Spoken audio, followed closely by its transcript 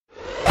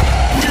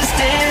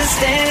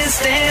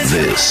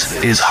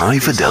This is High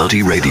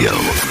Fidelity Radio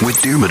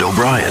with Dermot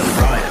O'Brien.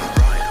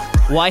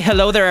 Why,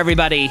 hello there,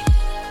 everybody.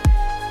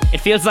 It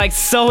feels like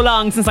so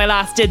long since I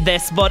last did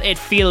this, but it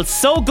feels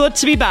so good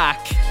to be back.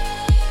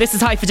 This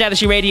is High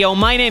Fidelity Radio.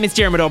 My name is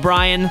Dermot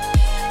O'Brien.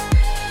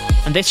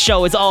 And this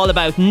show is all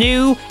about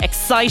new,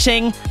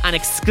 exciting, and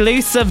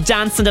exclusive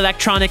dance and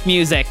electronic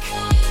music.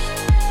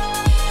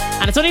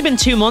 And it's only been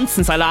 2 months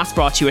since I last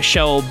brought you a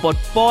show, but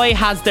boy,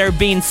 has there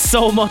been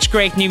so much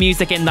great new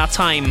music in that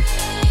time.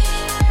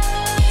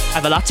 I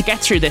have a lot to get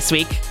through this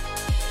week,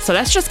 so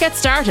let's just get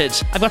started.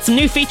 I've got some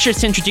new features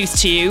to introduce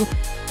to you,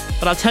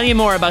 but I'll tell you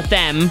more about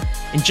them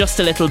in just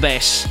a little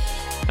bit.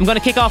 I'm going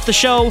to kick off the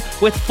show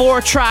with 4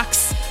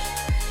 tracks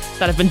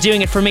that have been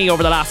doing it for me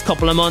over the last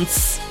couple of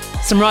months.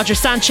 Some Roger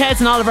Sanchez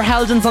and Oliver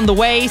Heldens on the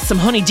way, some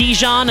Honey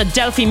Dijon and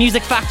Delphi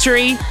Music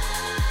Factory,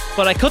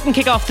 but I couldn't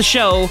kick off the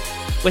show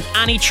with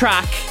any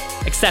track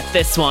except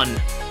this one.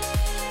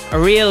 A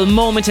real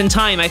moment in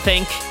time, I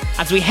think,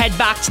 as we head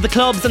back to the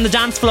clubs and the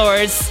dance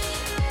floors.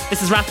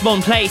 This is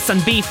Rathbone Place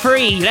and Be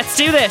Free. Let's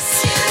do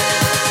this.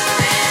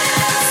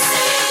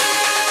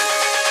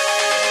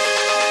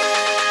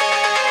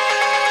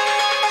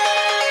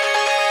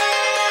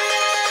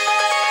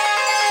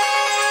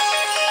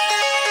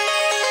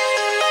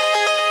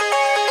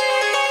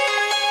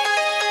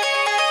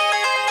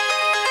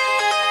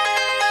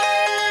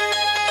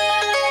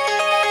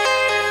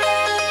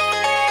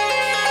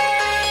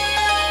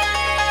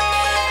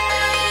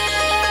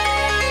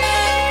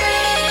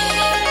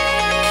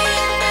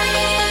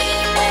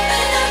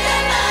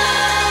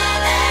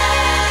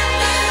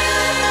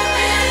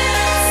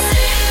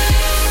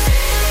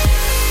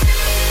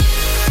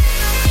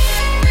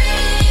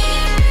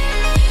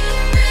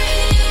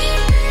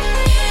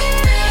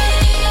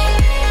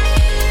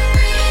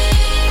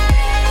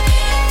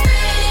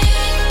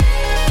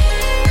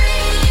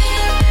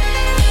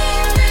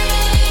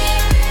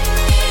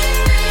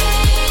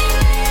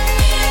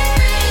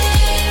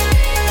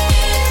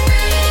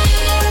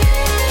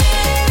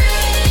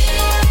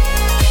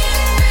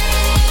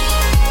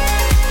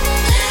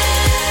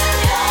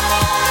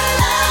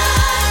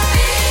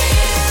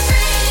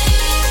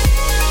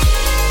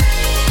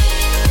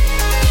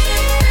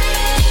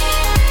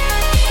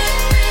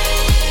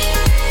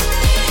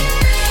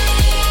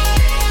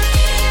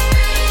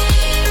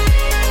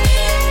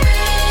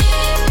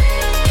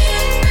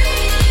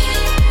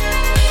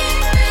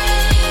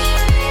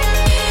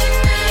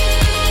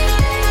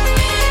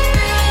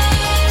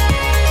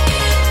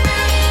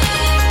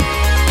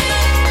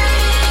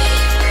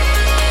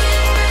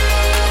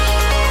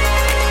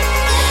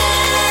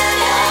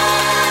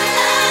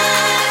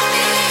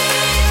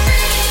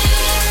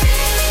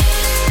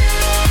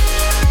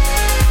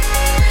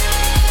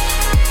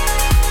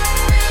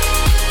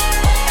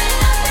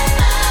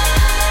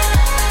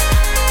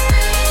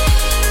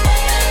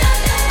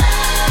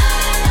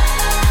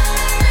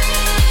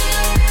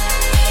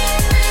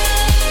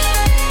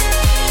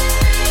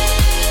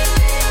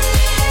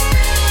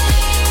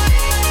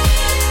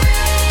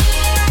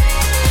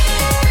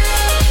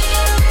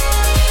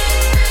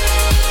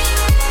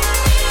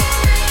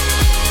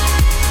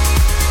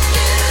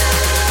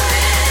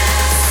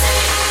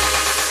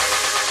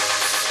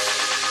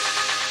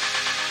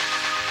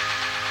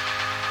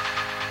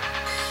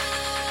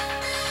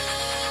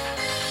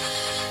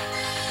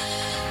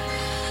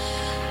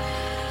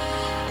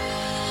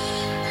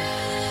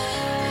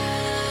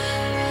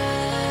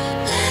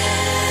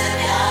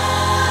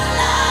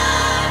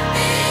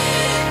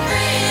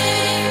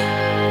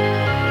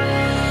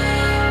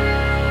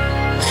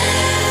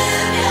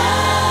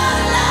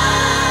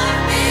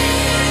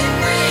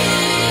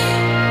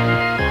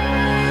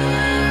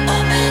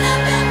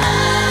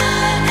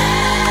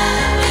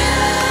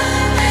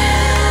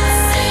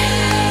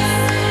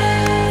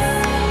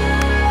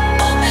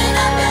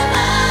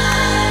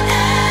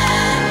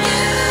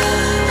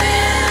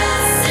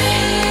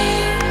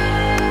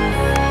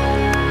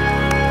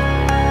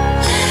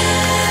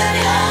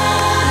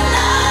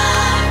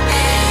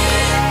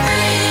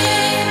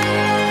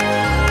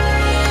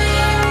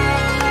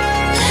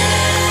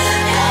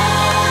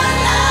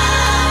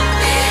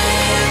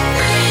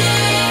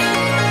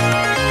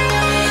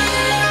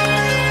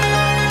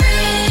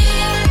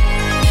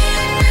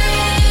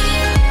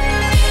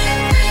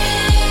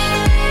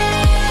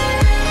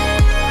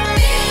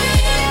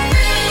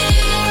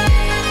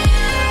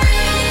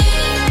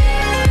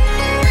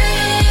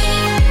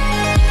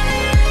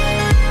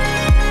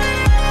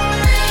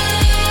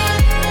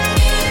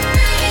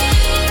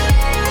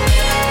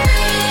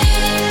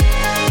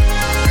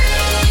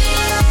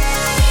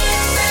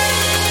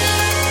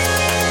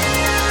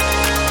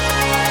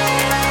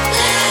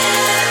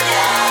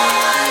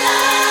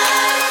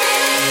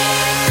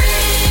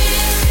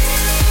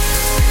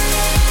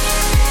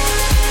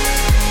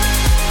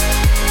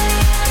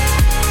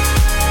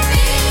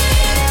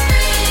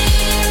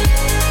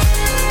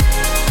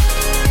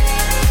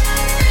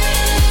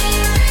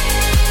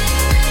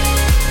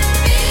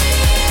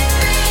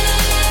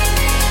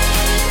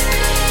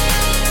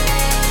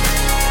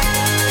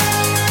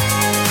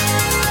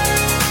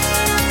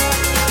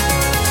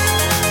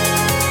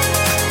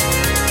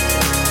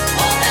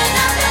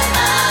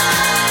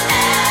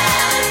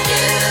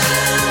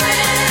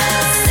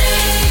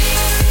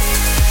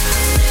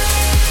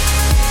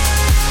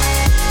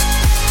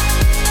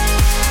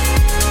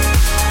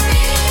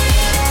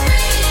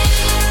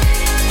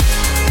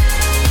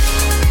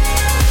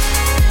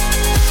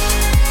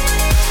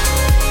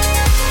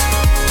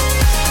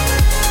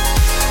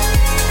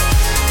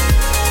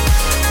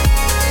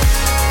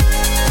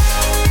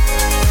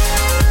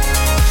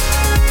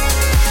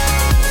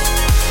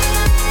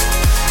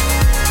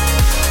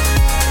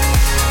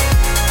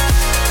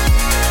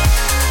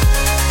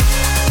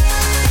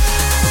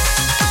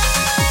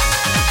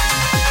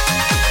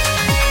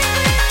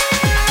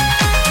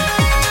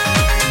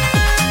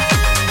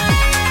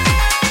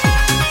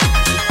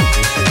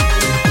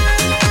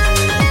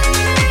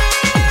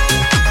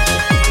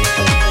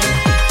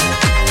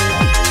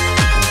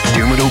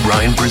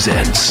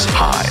 presents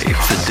High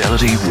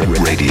Fidelity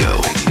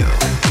Radio.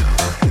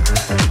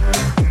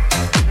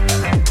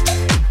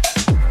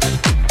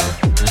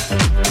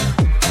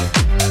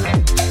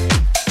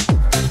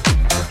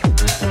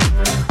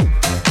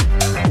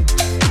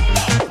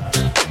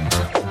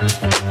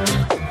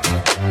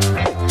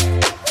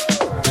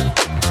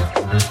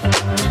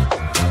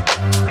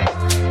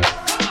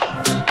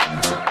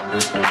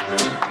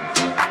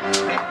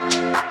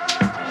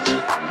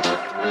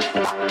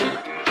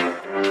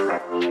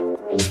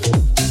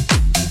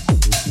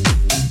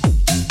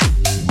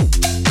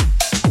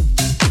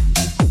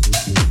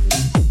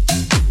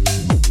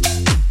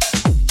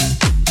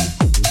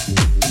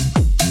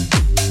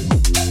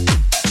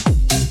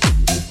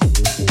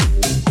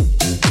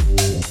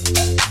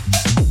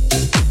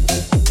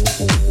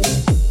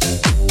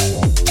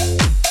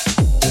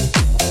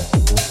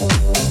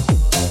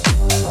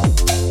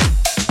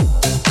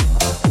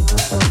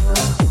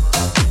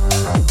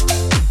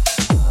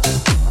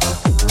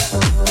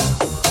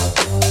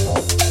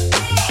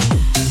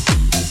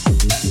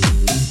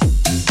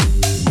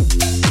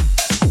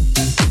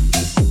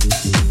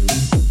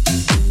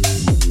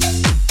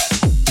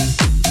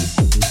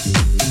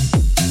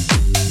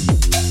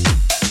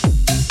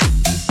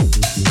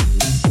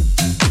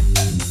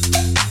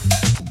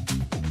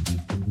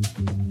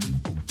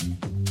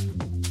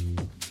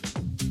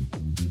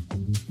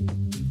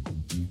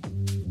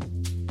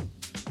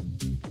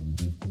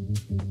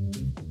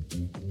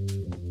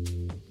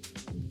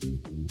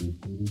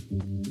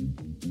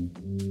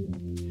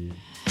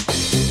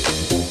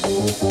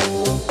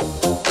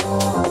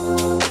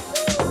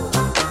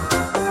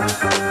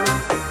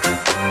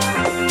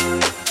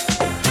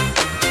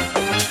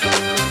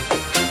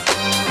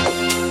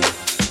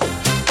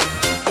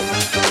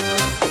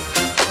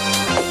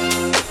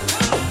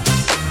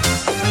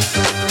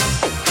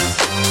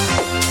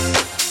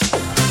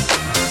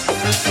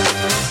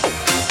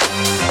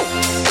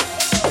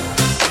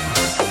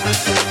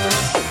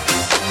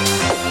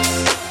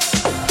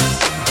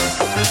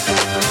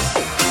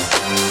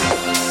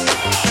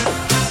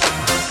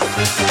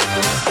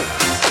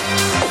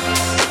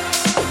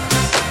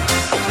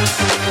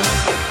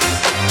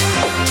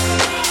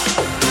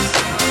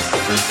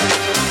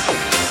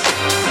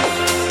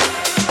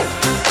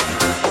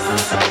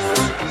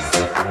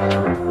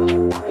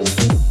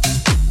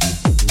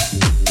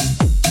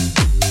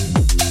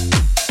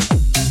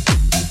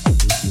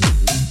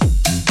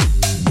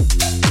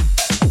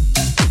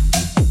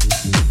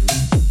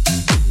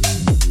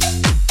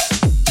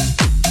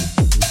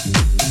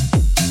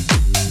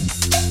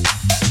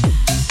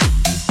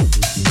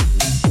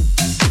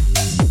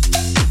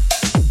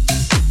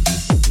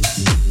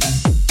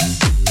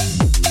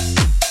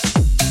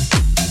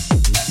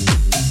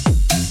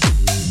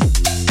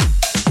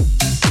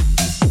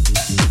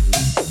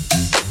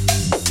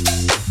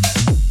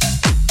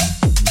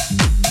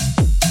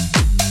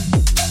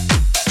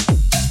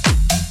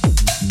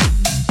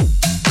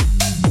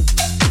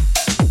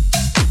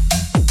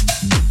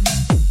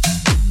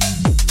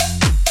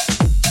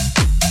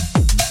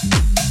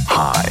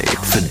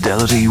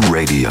 Fidelity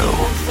Radio.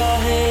 If I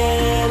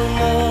had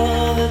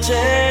another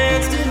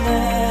chance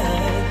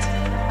tonight,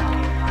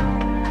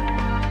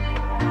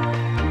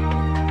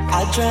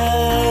 I'd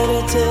try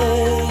to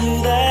tell you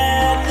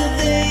that the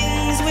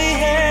things we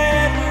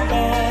had were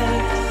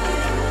right.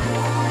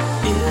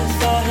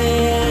 If I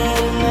had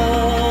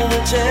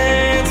another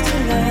chance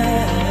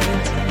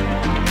tonight,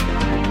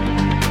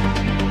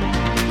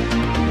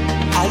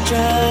 I'd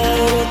try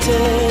to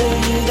tell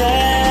you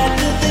that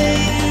the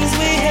things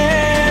we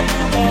had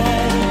were right.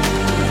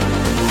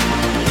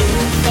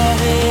 If I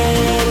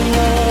had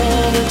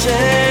another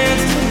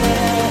chance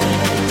tonight,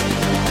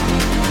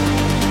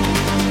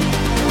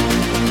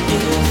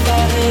 if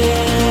I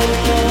had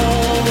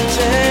another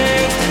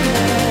chance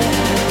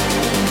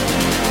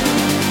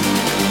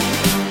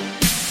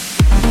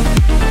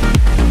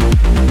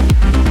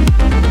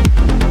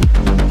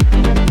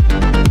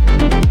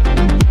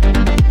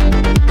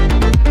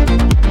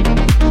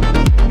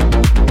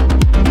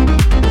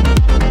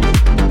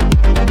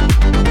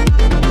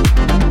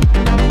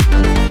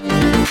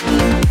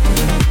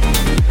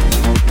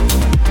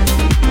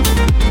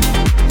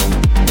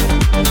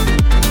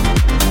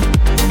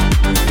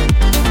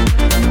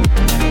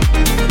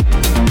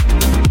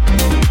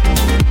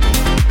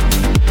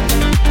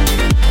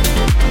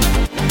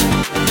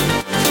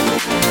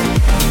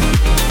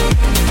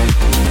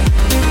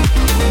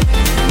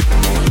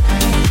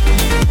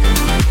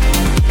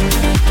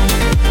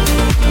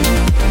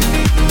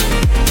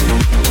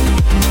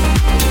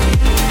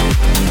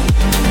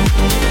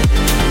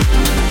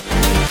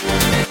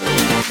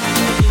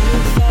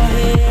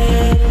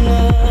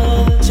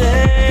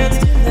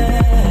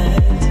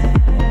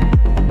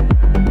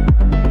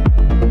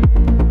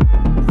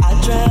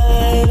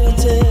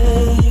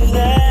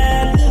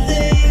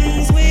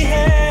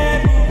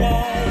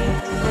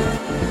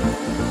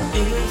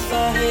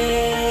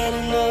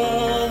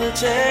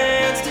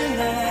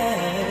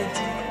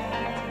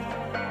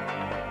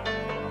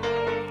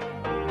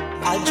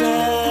I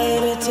try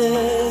to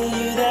tell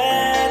you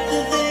that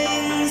the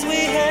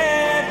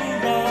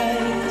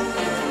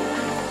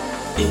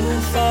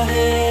If I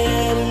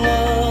had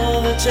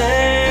another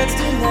chance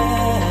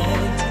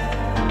tonight,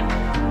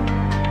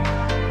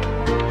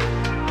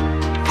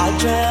 I'd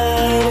try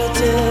to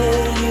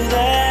tell you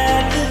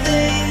that the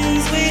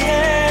things we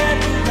had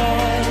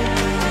tonight.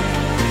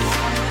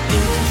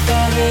 If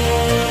I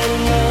had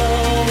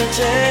another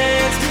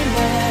chance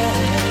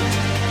tonight,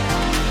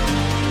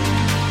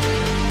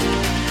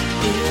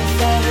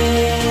 if I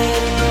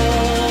had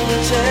another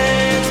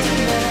chance tonight.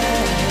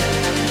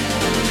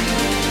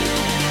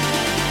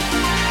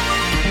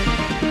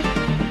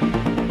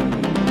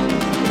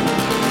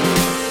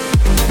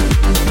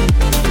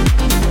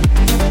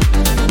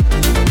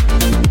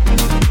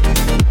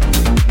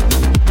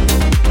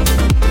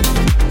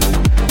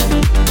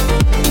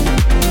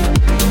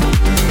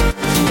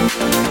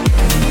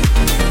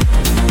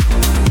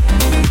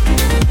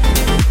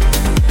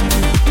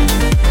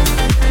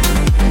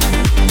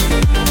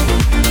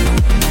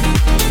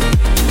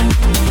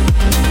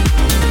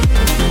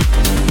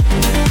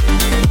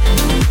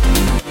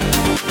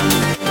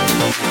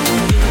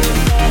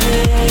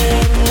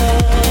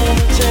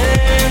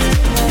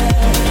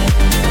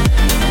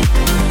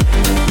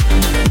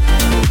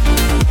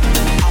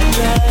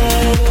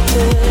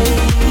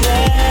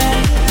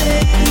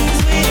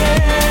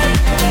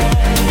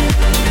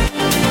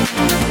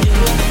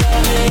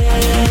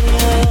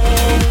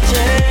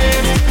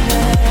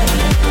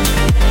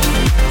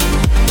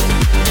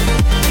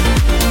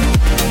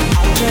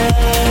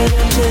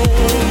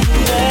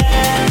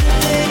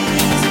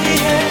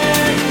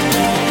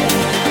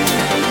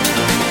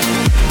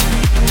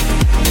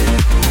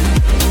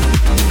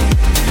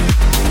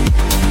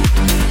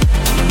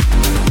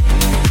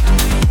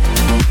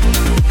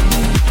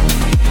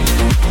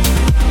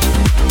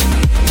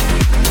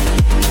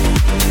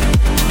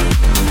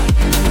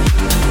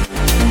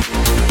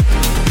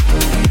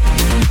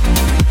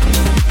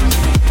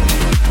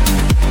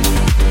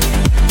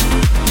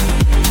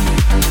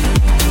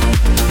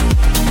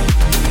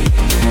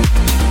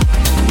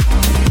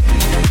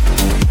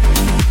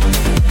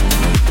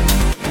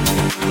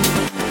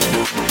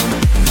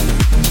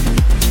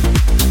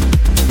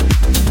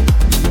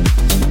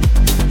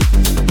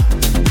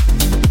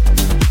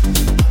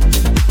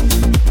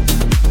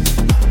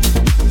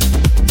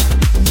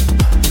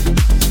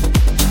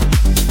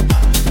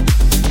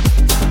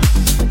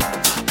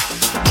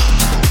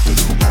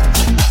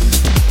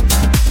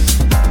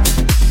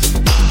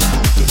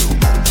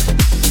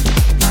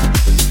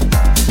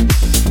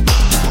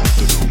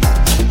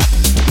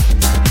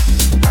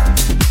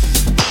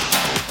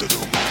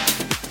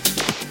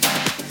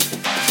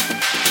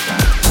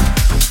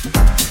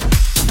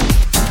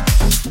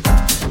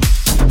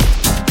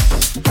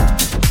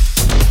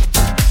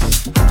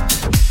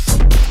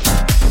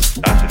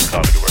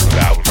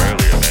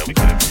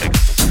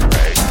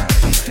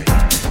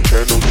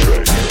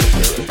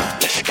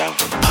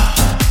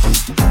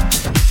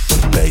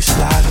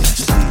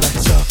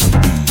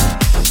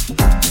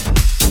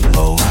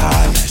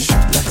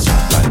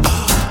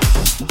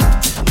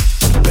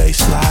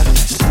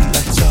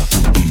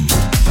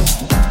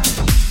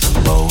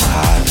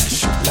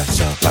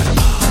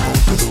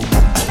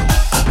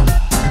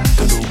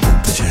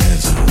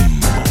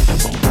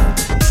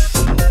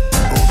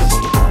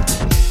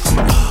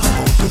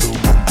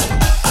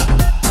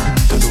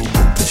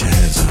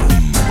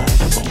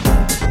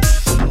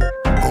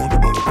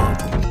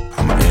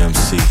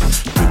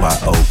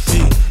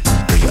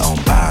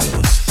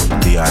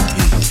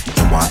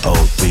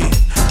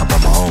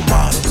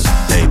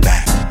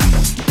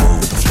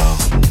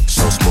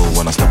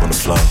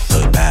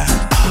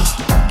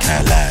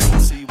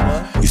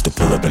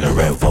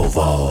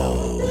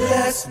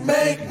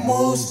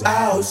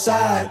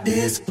 Outside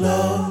this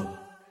club,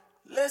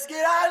 let's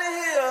get out of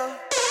here.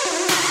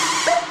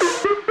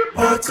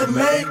 But to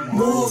make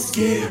moves,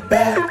 get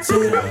back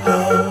to the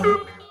hub.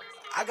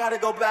 I gotta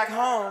go back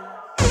home.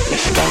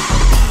 Let's go.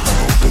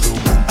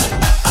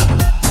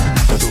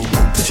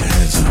 Put your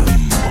hands up.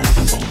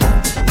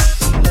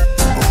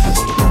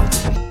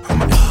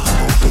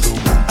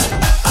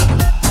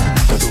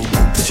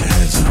 Put your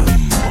hands up.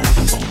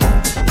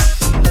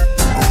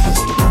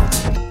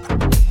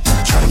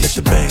 Try to get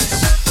the bass.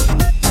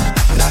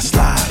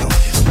 Slide on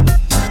you,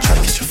 try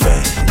to catch your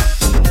fade.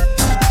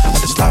 I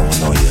just slide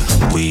one on you.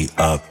 We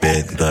up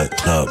in the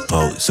club,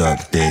 boat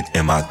something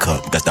in my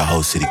cup. Got the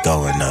whole city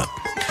going up.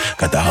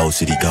 Got the whole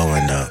city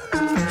going up.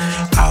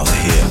 Out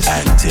here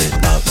acting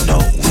up, no,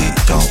 we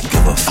don't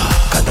give a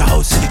fuck. Got the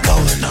whole city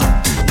going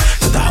up.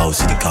 Got the whole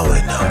city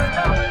going up.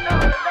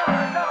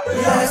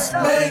 Let's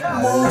make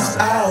moves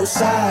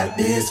outside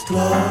this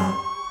club.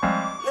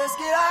 Let's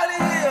get out of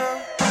here.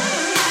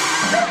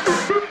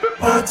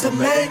 But to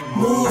make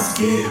moves,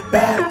 get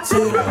back to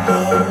the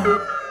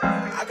hub.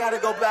 I gotta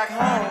go back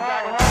home.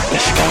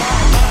 Let's go.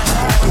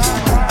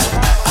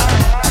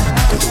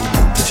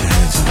 Put your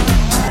hands up.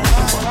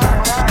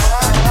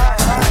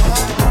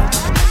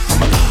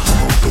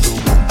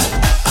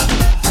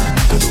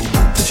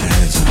 Put your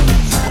hands up.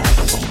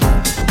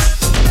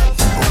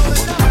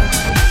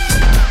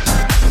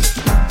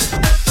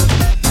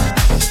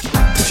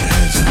 Put your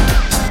hands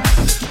up.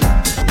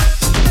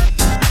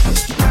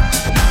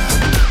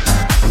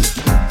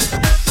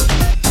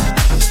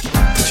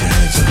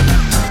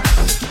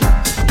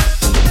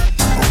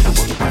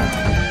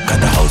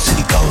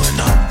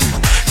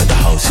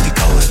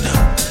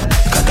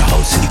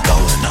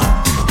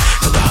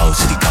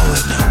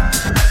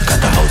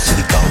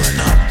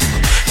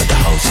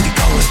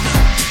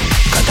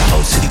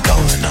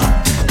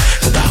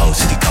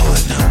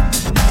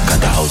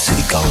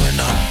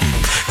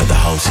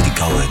 city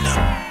going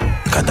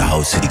up. Got the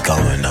whole city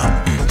going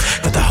up.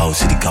 Got the whole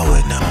city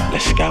going up.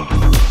 Let's go.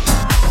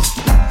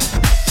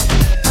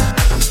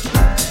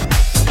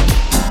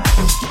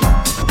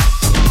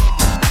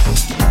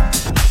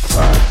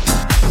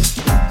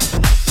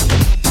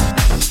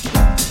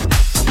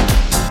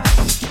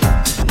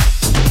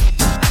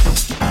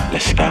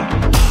 Let's go.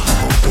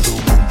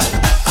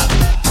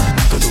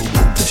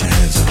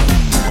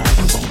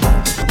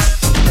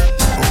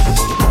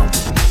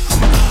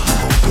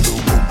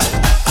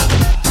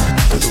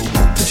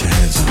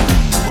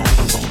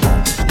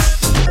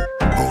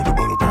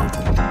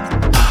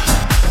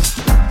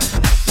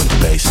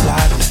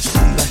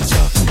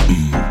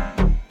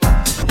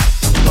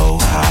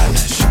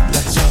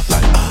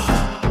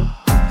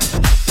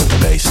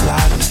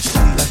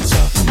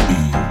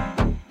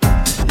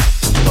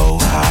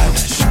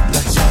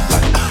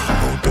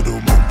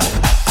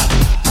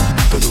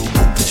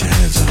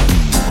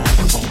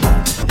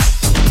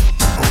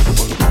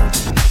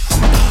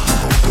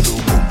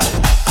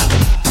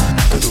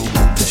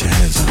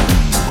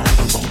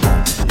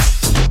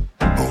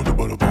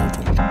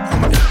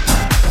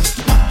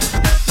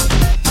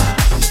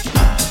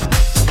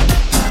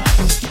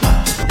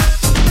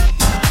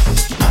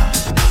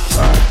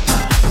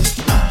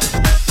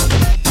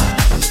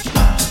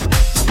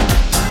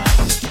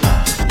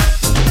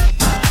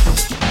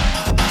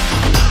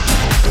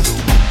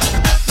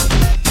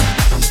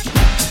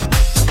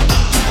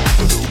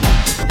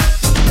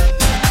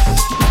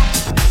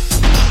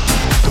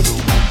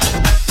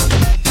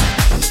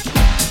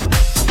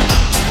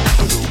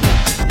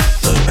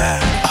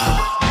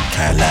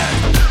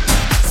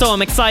 So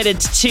I'm excited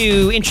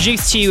to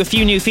introduce to you a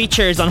few new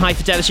features on High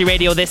Fidelity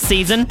Radio this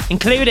season,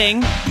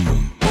 including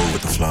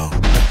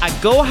a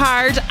Go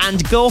Hard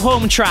and Go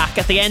Home track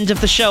at the end of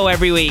the show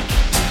every week.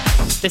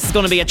 This is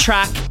going to be a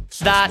track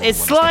that is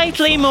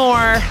slightly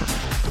more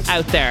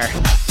out there.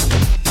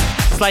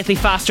 Slightly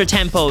faster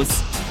tempos,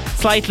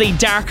 slightly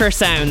darker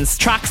sounds,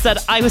 tracks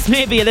that I was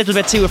maybe a little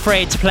bit too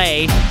afraid to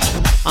play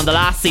on the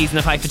last season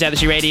of High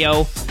Fidelity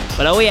Radio.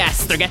 But oh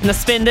yes, they're getting a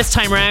spin this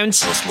time around.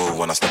 So smooth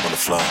when I step on the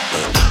floor.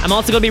 I'm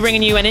also going to be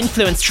bringing you an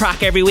influence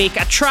track every week.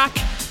 A track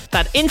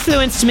that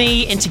influenced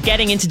me into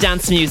getting into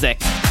dance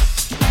music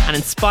and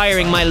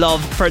inspiring my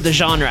love for the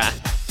genre.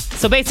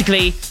 So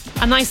basically,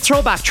 a nice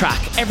throwback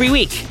track every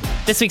week.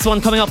 This week's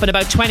one coming up in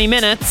about 20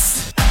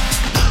 minutes.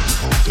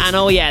 And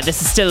oh yeah,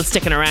 this is still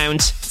sticking around.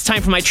 It's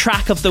time for my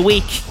track of the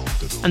week.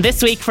 And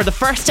this week, for the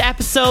first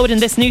episode in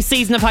this new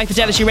season of High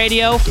Fidelity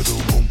Radio,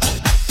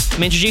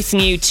 I'm introducing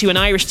you to an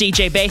Irish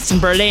DJ based in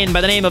Berlin by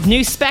the name of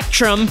New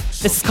Spectrum.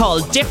 This is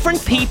called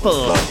Different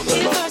People.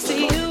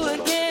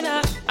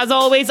 As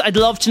always, I'd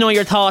love to know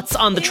your thoughts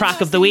on the track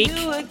of the week.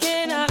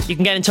 You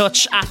can get in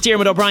touch at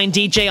Diarmuid O'Brien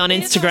DJ on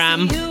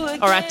Instagram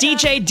or at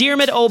DJ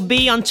Diarmuid OB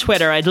on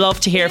Twitter. I'd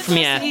love to hear from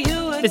you.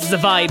 This is a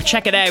vibe.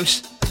 Check it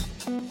out.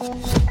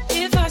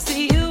 If I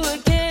see you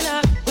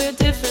again, we're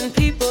different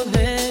people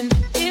then.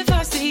 If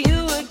I see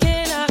you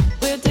again,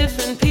 we're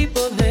different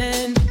people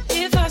then.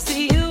 If I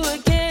see you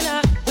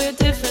again, we're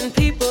different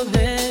people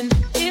then.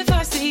 If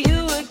I see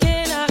you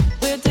again,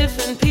 we're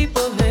different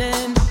people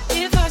then.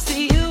 If I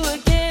see you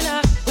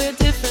again, we're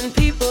different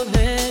people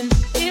then.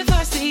 If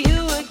I see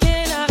you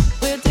again,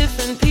 we're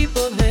different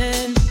people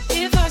then.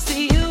 If I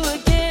see you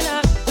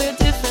again, we're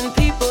different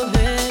people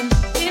then.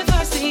 If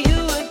I see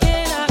you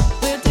again,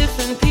 we're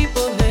different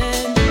people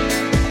then. We're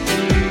different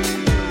people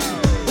then.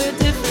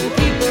 We're different people then. We're different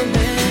people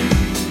then.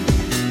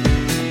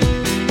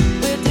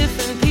 We're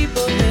different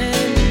people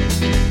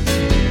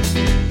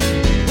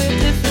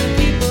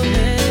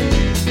then.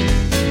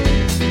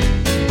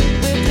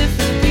 We're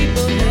different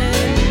people then. We're different people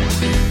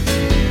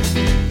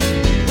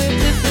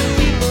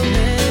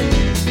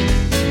then.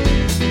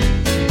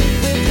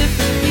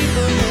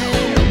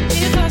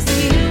 If I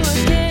see you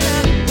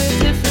again, we're different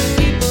people then. If I see you again, we're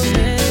different people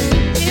then.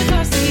 If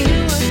I see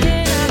you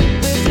again,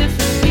 we're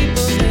different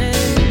people then.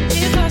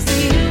 If I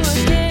see you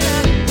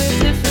again,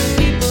 we're different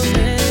people then. We're different people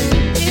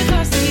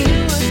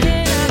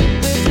then.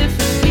 We're different people then. We're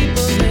different people then. We're different people then. We're different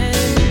people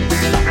then.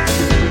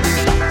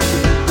 People,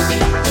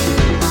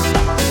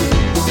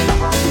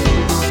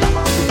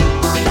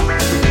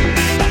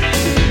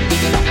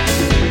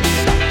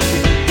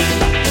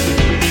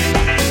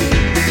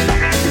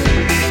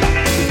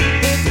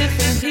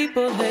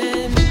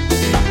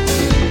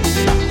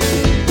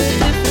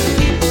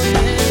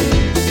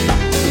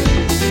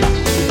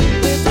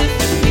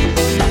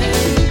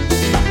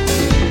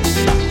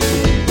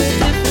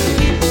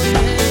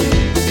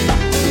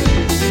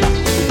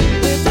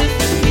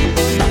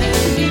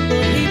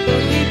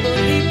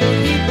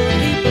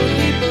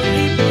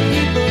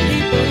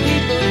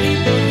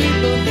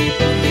 people, people, people,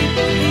 people,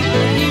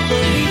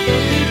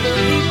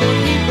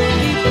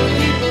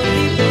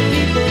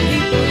 people,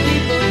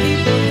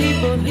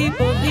 people, people,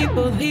 people,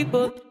 people,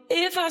 people.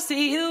 If I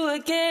see you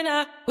again,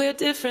 we're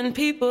different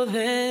people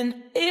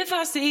then. If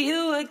I see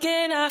you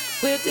again,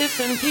 we're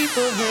different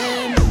people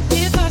then.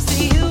 If I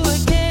see you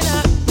again,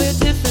 we're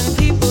different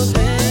people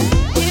then.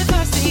 If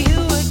I see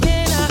you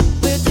again,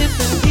 we're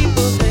different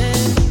people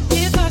then.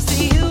 If I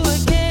see you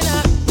again,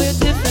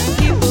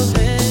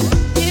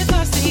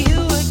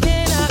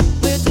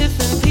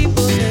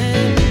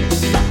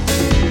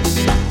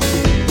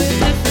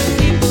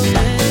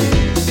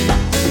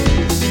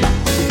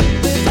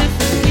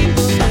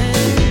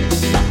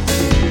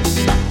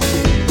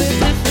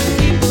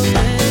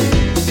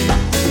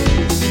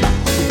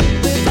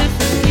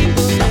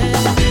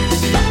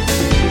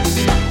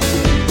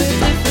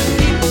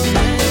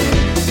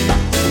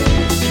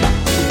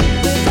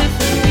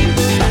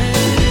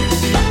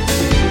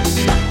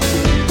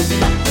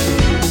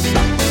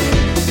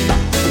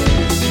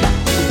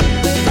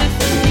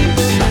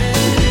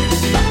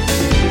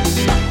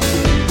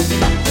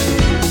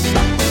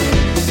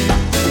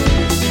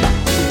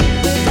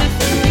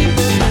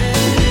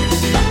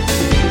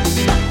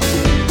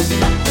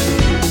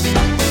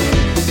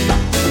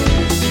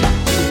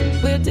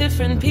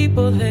 different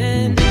people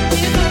then. If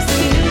I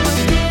see you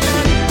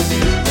again,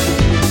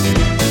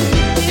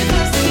 if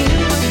I see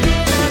you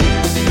again,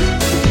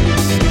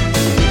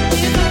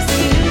 if I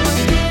see you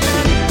again,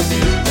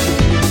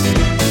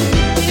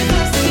 if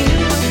I see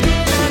you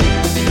again,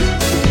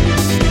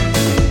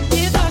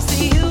 if I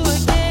see you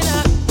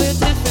again, we're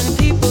different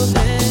people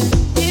then.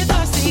 If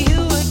I see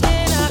you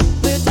again,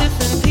 we're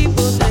different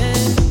people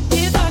then.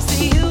 If I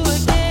see you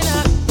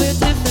again, we're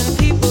different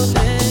people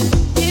then.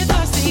 If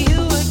I see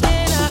you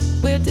again,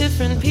 we're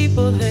different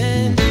people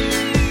then. We're different people then.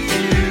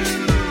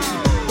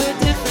 We're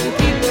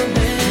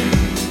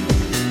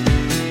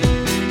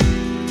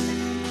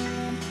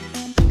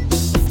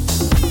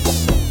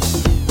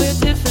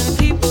different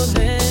people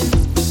then.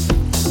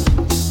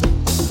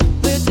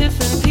 We're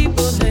different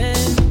people then.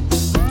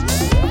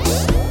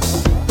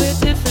 We're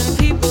different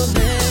people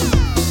then.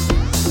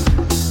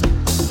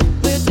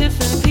 We're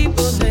different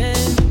people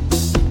then.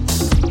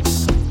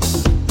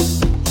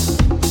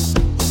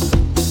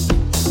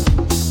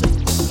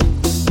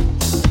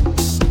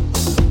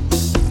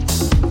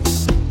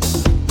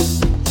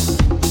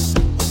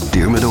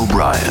 Diarmid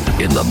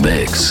O'Brien in the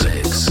mix.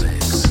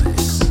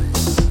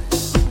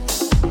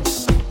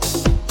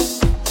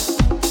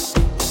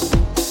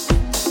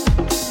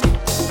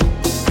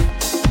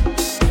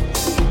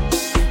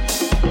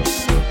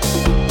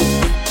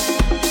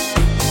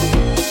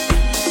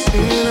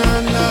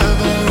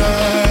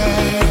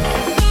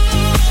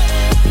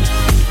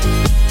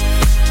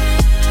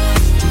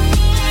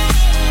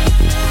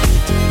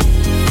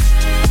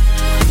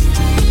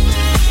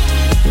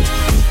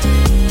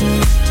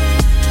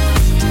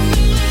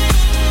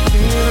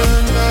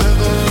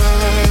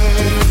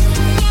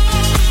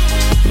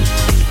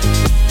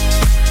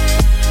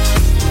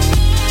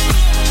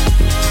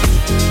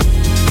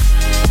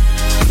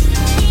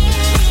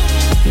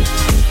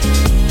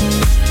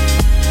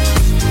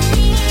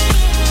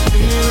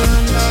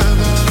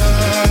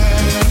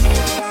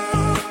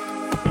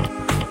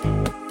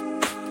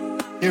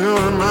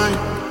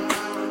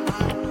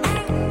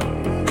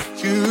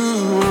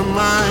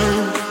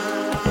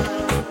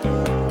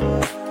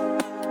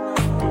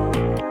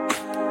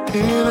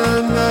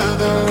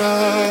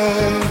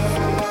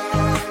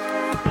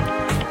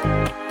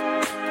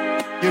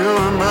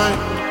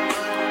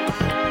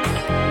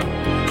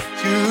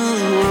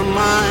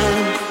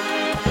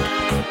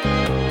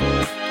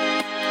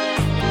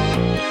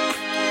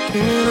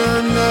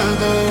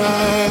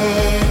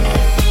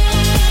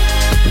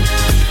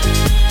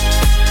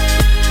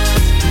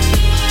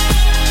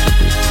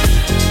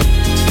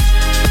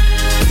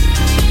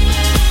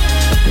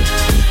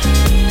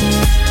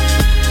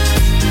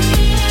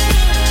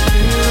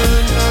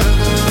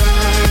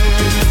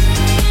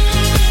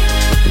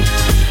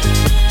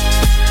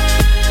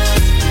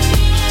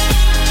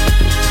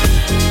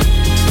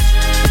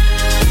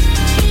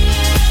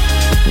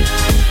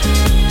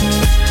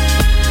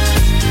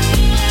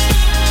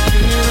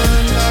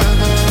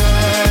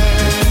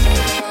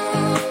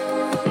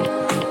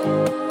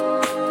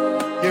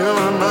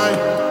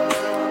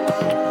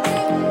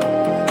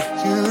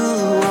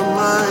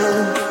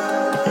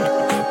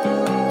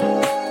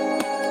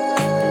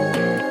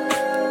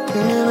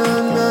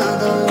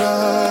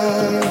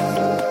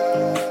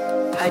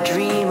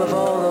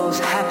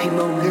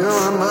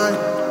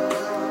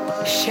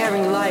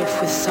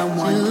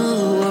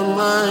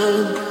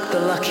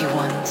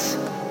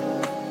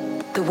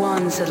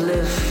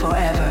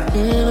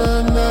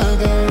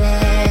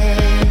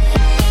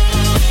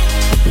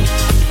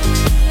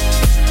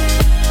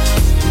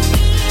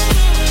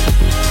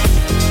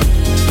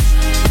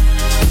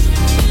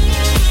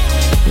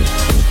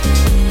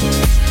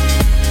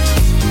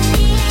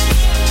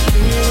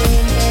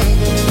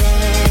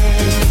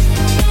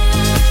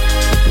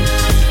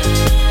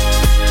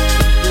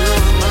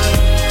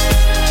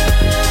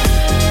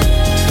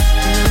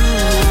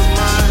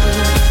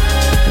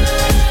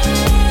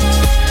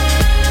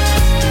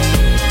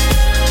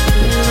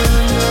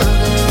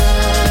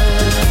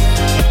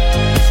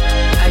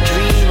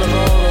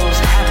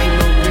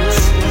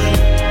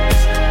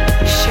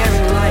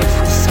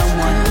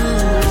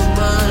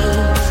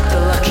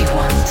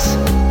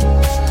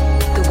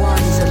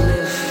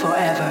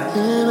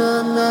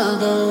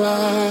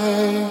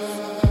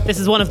 This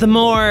is one of the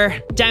more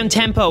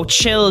down-tempo,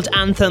 chilled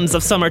anthems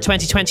of summer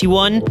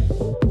 2021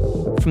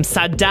 from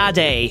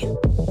Saudade.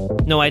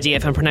 No idea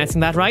if I'm pronouncing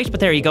that right, but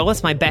there you go.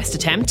 It's my best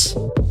attempt.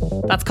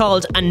 That's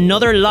called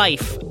Another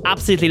Life.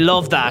 Absolutely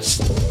love that.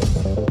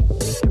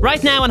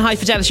 Right now on High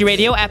Fidelity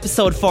Radio,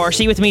 episode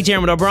 40, with me,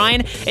 Diarmid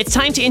O'Brien, it's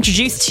time to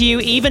introduce to you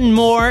even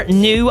more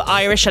new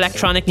Irish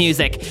electronic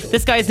music.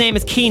 This guy's name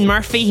is Cian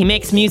Murphy. He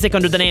makes music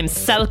under the name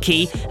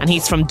Selkie, and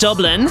he's from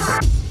Dublin.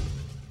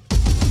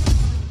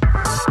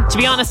 To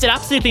be honest, it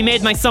absolutely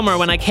made my summer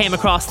when I came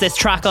across this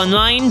track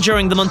online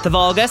during the month of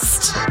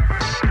August.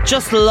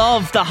 Just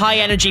love the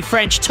high-energy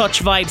French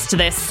touch vibes to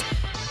this.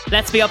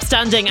 Let's be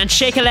upstanding and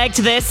shake a leg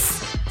to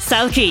this.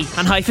 Selkie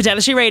on High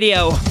Fidelity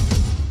Radio.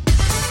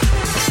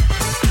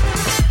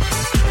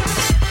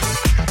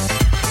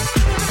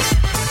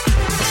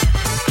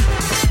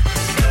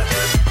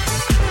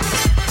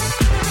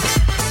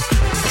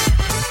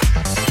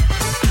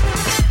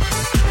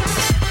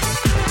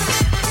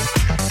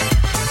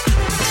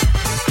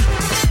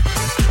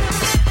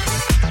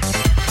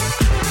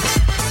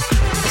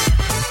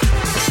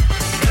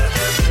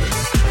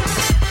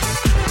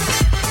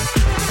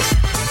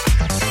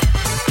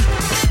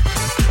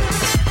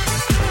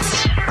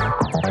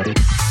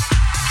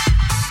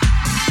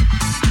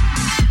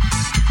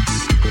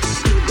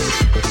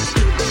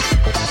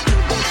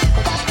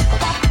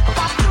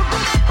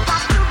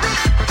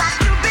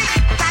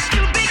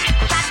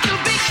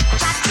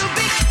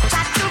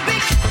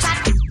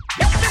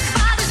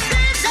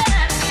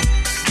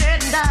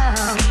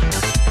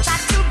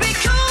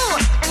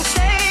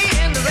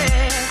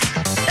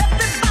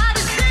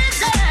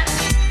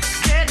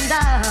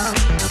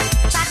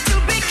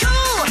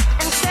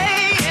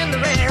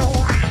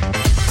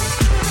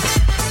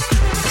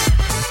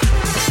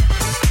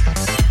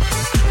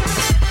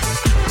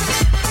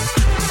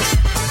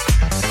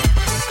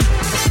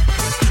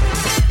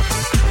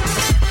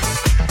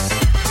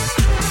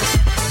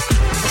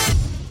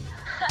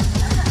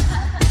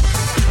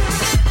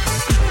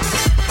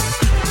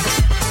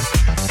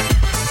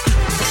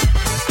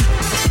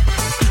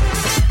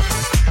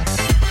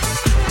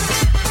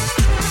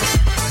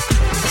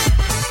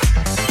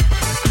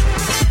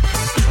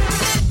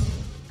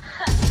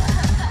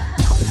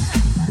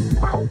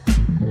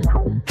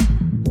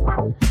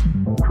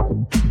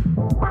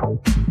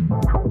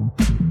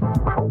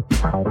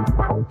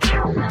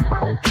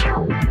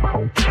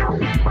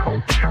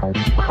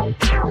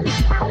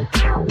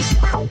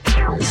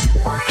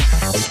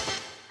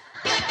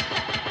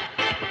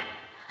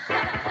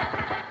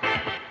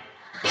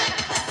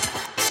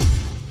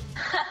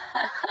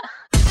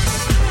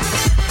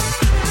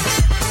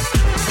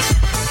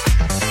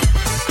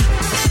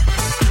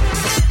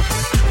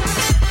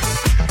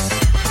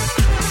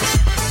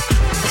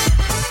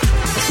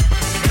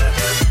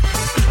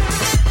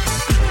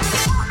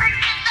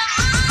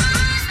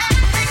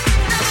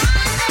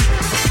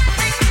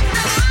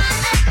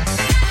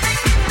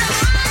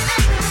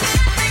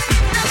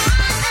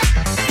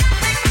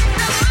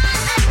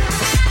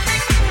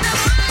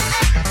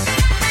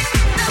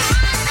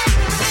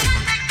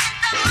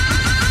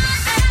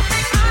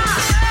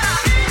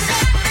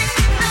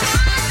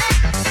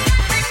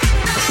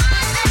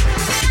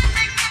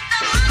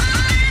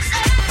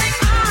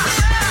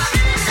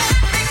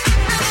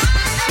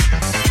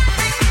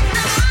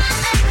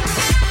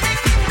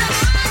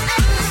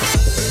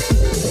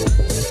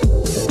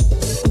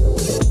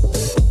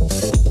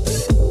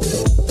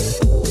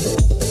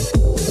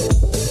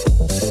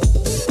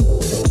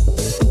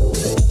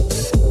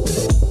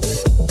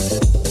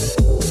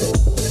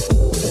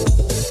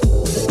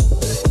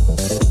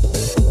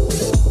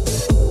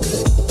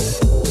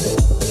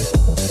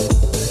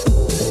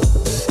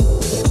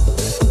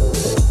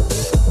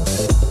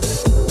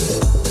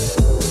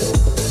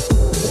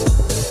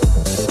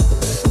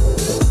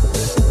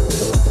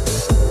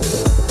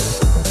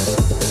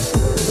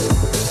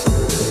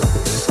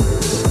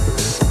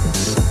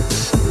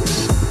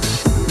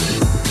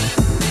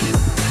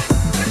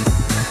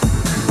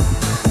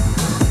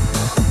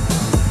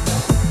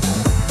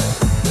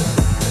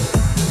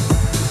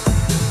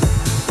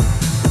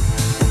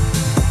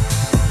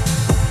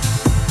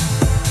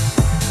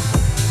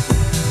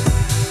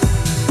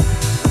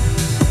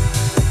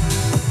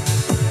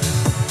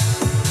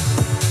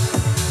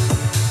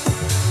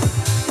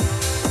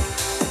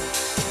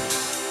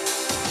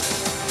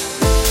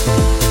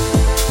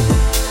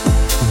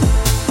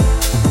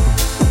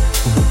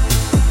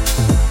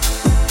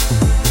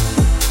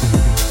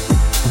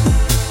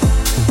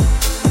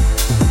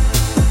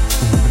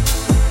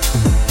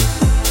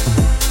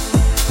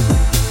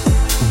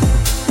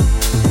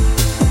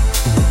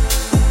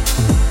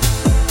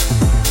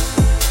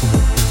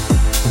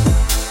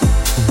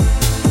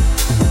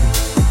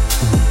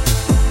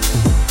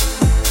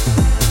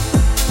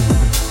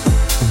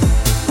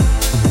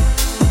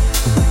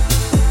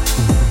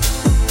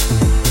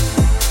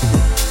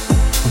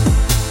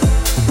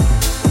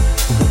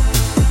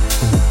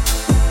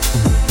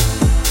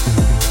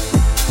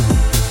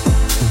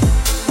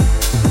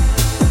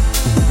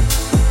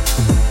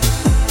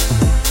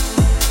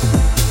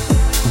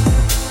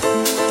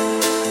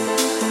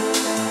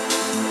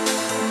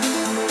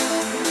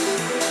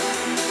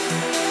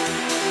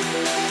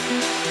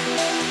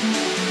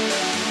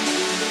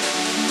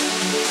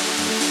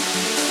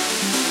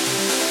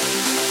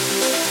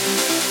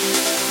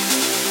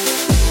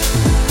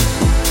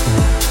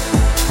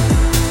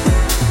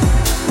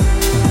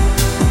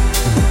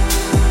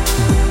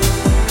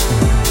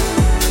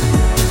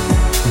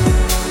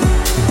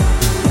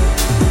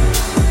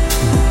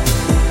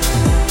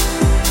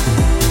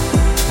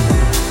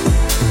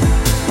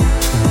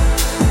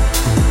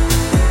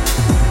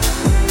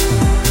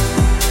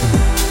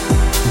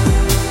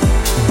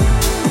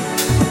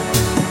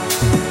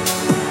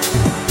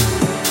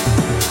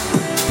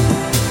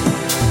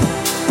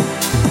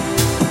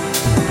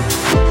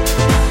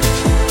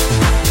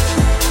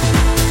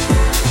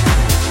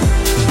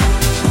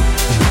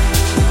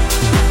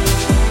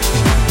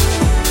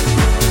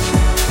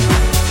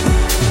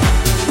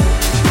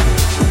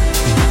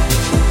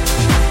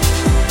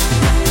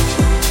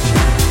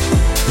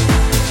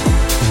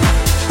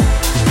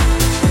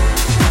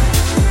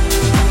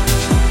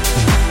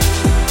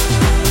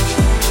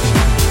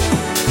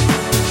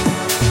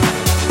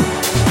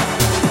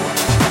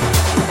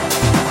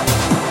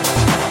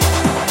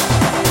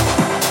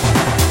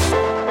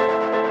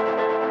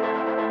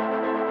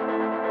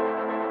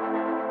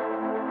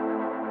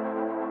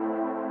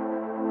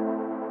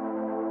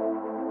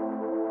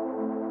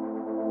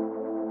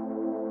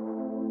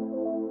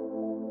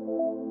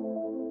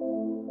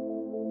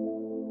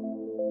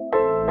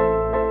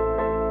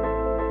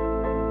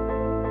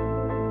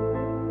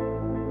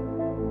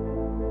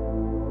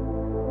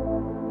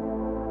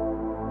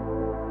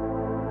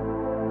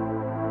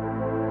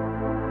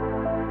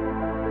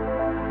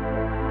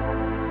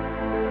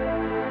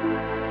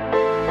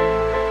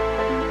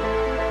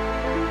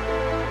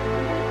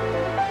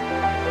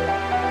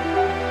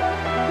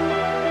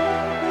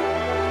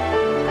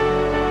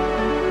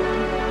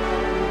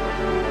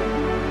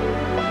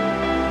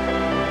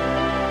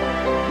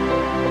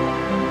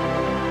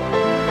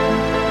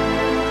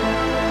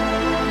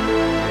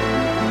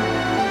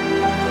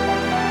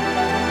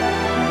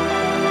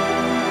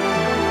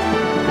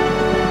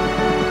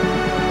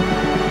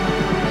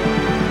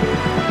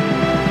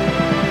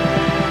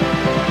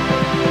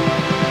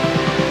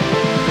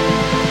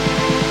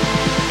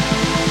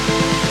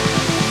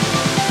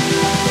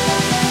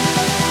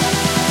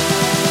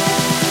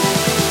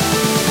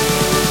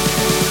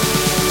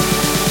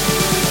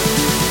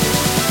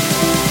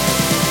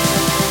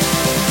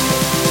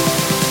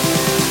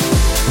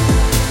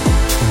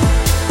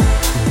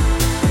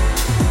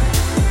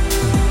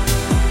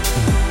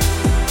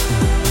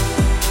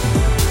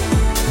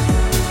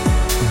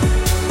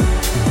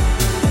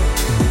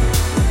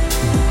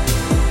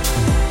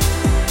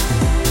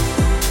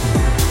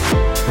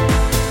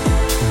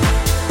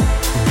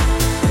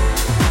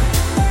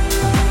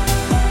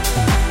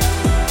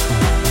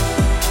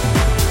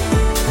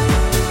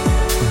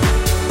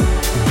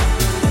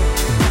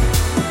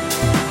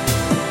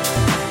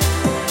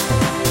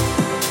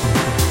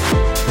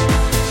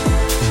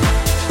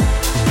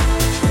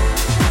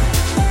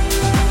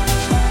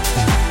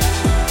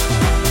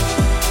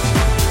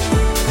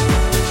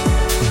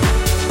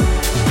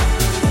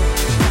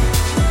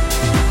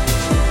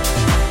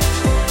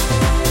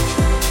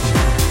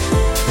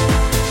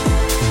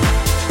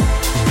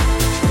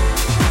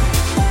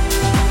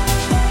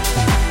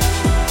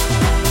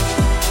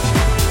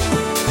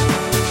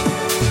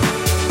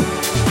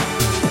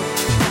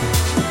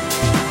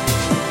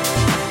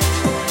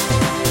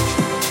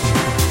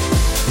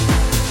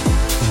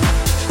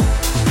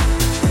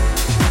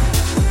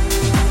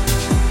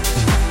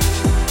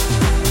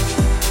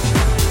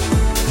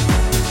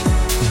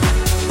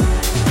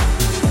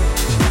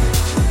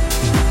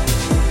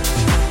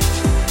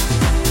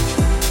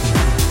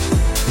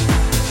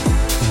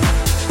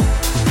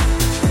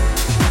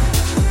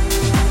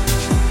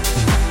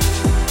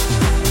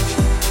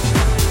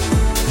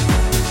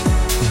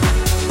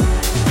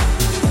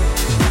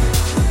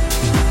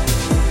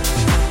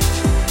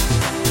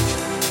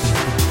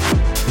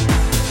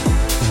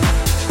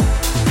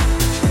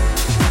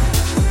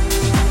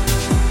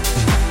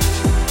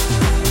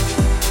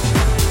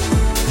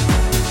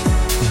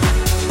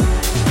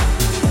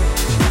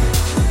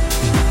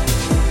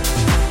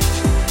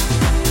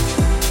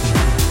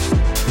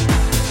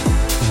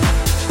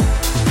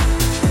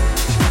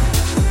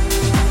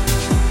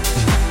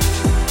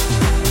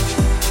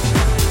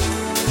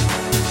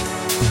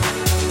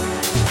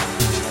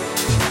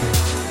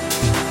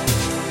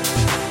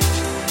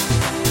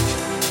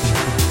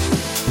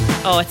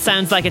 Oh, it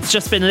sounds like it's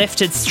just been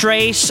lifted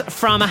straight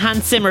from a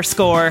Hans Zimmer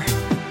score.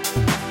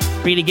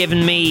 Really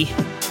giving me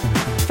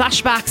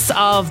flashbacks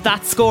of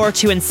that score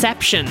to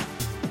Inception,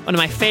 one of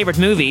my favourite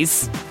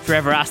movies, if you're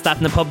ever asked that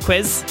in the pub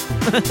quiz.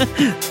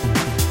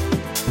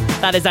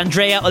 That is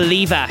Andrea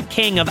Oliva,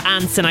 king of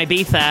Ants in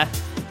Ibiza,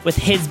 with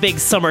his big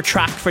summer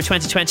track for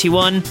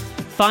 2021,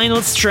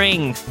 Final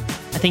String.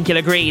 I think you'll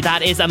agree,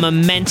 that is a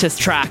momentous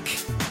track.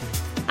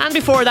 And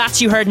before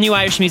that, you heard new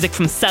Irish music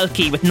from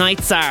Selkie with Night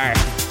Tsar.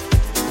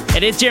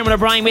 It is Diarmuid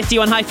O'Brien with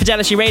you on High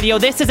Fidelity Radio.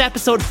 This is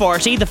episode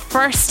 40, the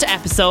first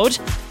episode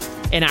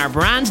in our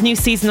brand new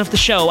season of the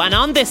show. And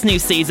on this new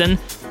season,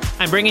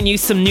 I'm bringing you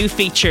some new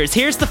features.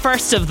 Here's the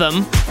first of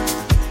them.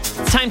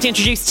 It's time to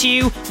introduce to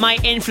you my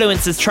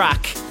influences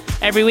track.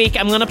 Every week,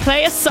 I'm going to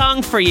play a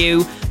song for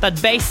you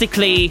that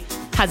basically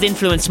has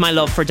influenced my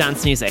love for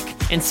dance music,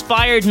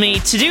 inspired me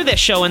to do this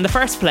show in the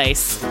first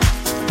place.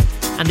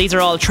 And these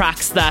are all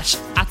tracks that,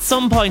 at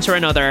some point or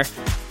another,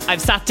 I've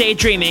sat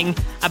daydreaming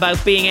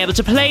about being able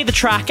to play the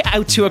track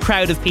out to a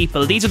crowd of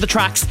people. These are the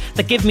tracks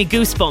that give me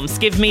goosebumps,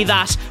 give me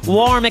that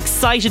warm,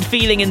 excited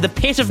feeling in the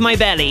pit of my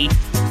belly.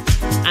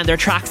 And they're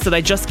tracks that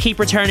I just keep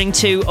returning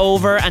to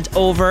over and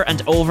over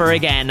and over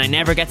again. I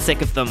never get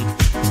sick of them.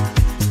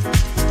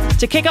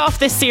 To kick off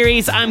this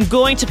series, I'm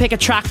going to pick a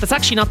track that's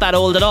actually not that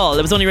old at all.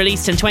 It was only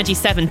released in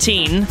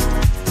 2017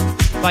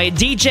 by a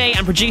DJ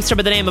and producer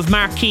by the name of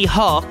Marquis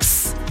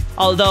Hawks.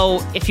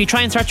 Although, if you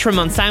try and search for him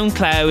on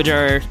SoundCloud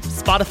or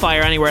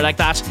Spotify or anywhere like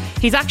that,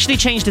 he's actually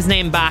changed his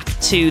name back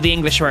to the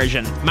English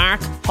version,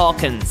 Mark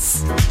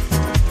Hawkins.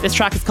 This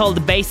track is called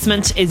The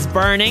Basement is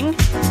Burning.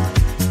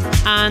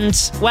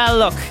 And, well,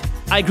 look,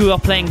 I grew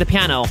up playing the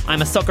piano.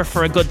 I'm a sucker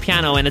for a good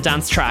piano in a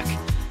dance track.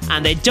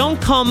 And they don't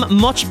come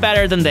much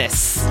better than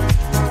this.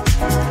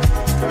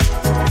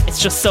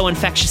 It's just so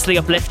infectiously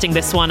uplifting,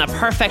 this one. A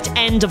perfect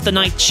end of the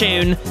night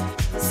tune.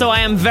 So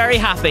I am very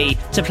happy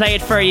to play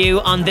it for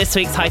you on this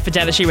week's High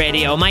Fidelity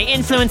Radio. My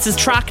influences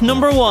track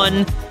number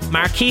 1,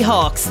 Marquis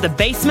Hawks, The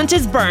Basement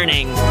is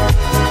Burning.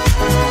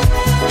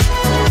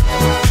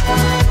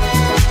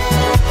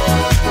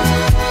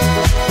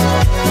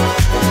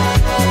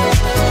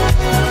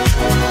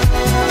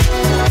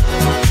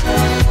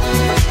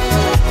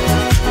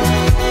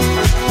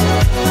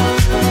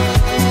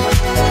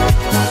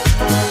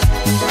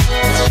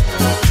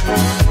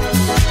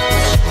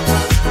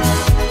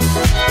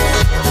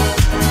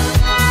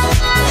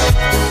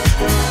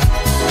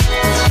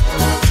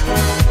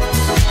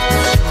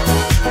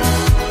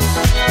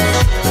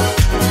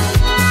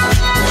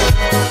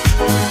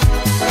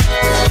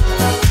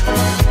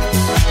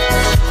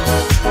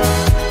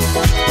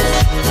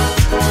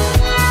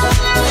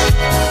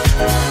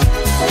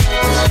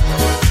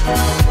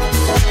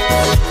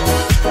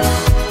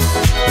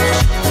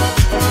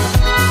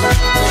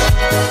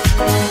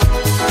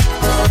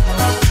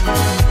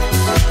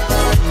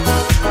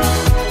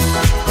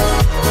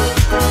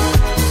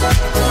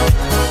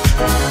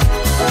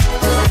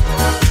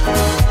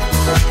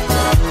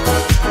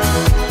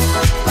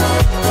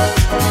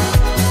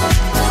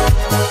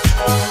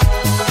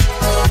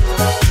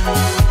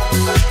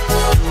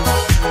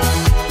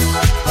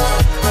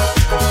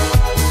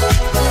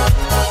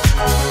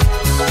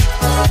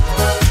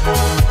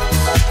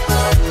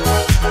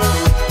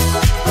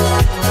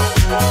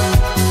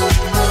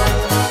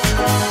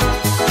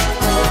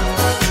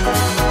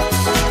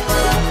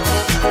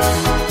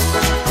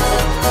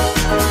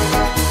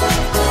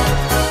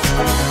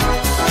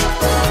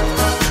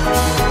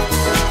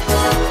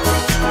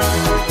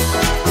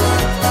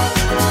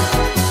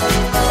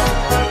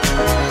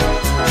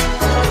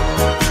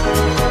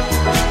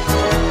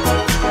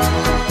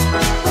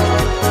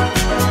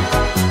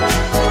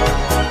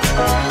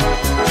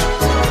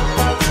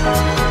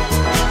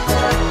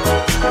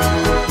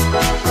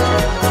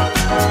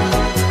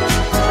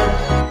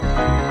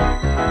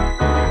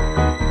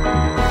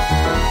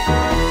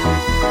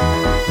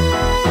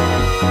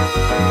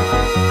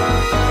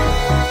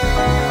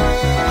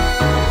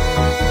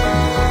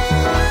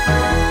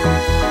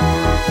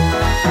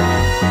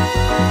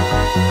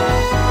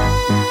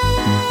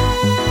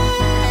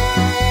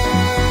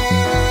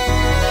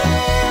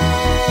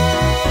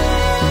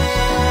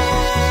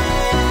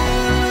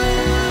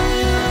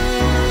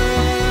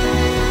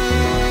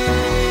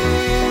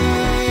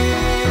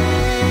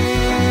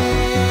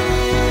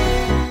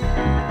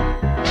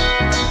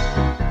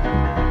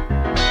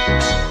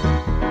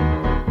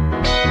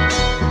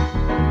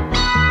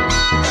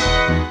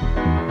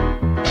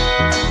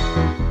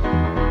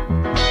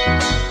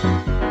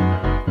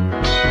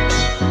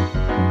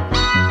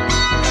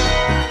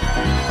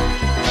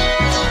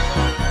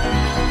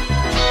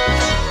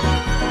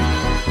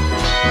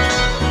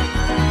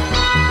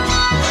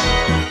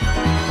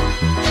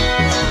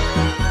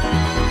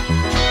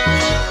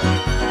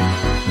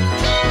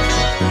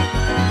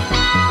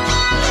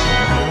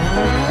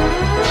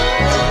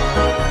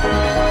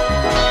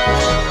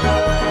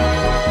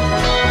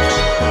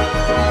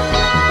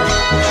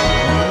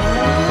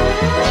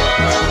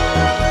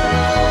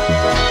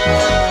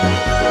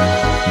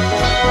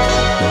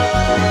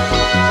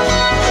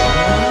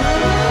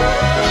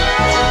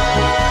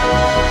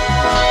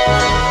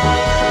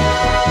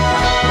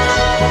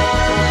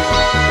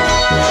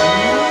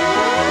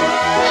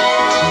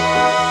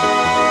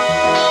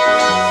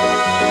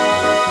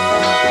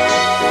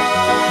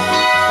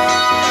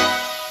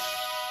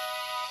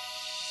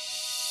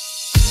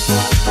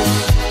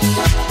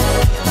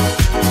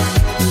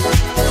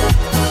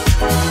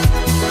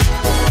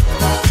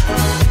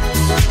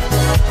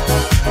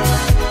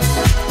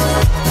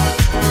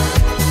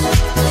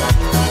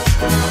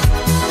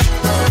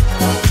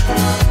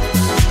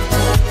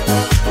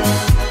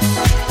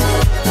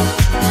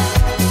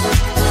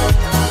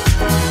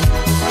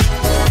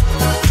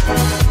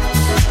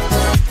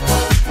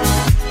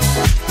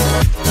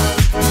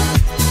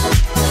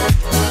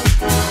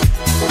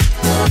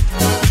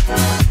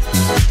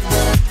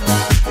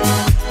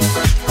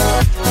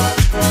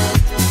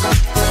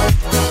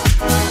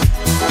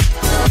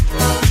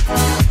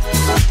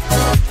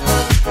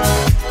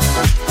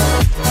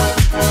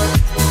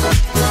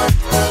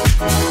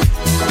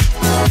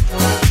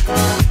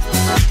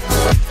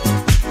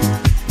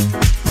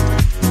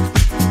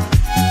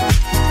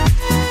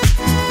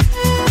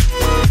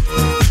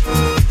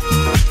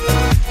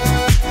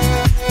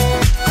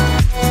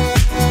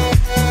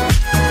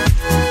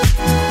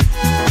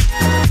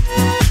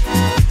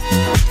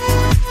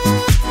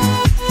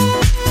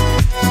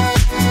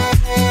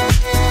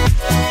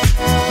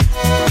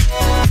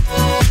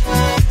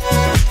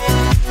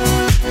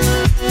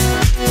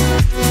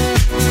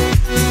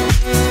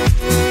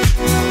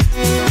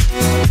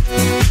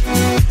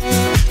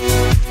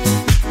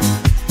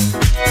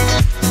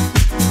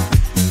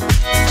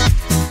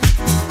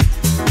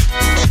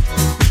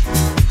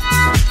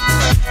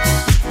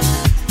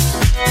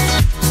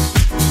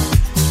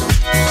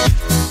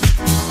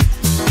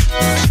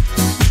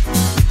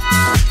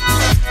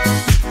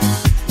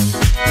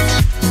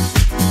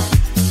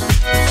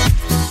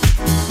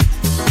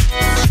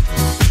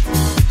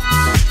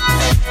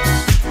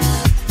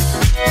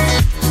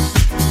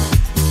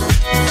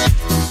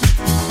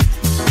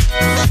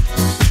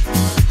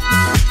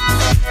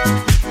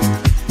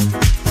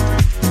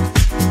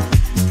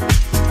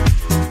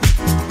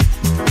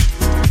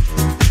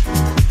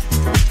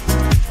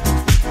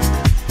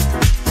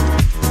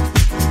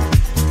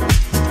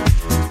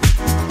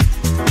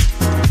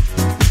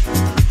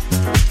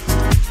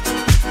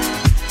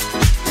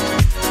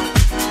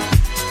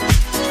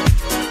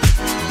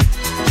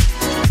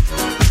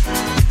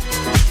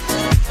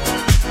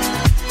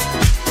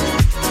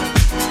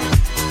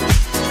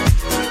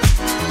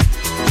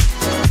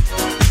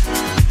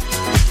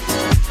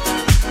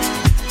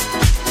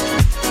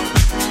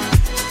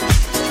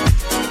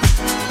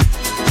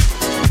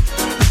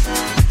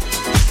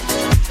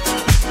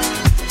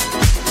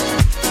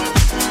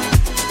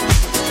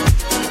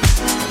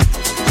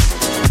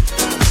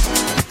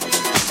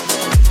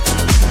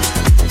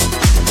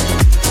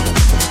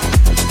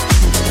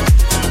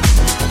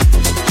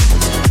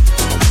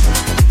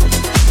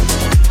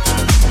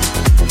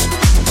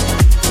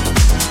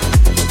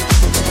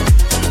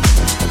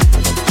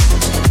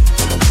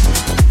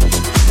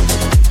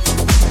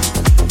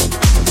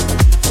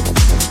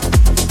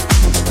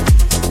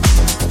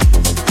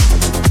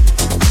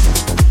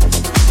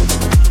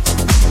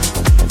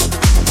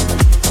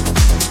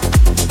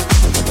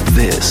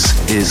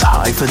 is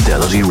High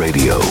Fidelity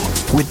Radio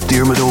with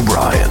Diarmuid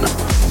O'Brien.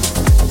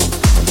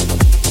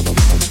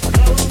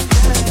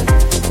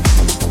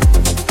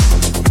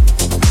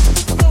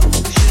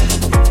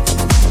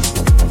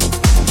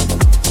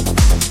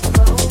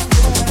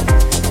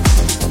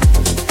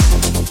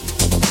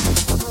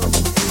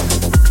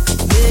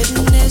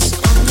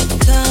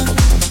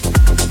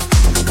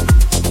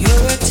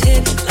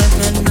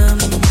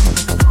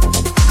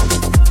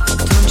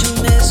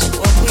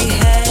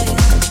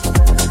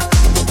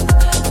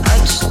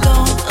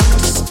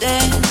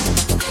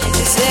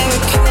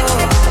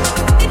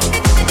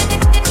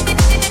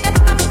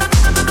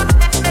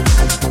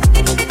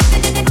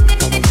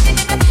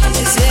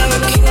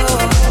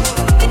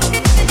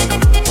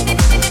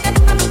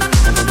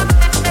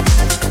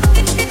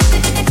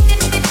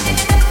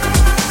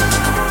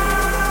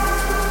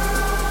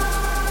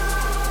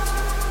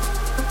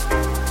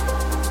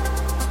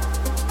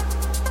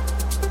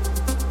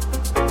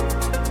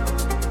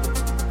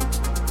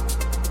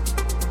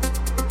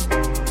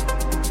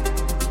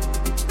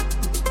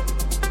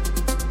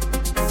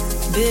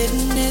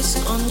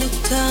 Bitterness on your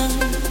tongue,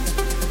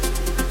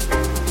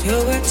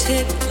 your words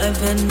hit like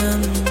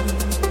venom.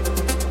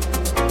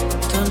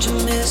 Don't you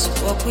miss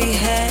what we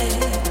had?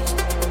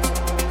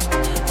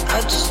 I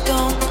just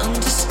don't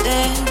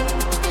understand.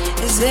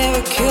 Is there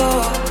a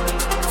cure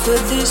for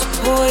this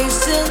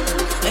poison?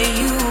 Are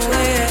you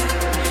aware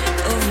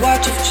of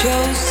what you've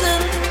chosen?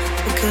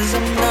 Because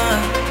I'm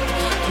not,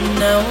 and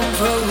now I'm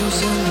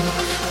frozen,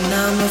 and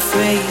I'm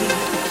afraid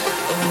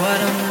of what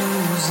I'm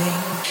losing.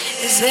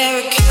 Is there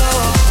a cure?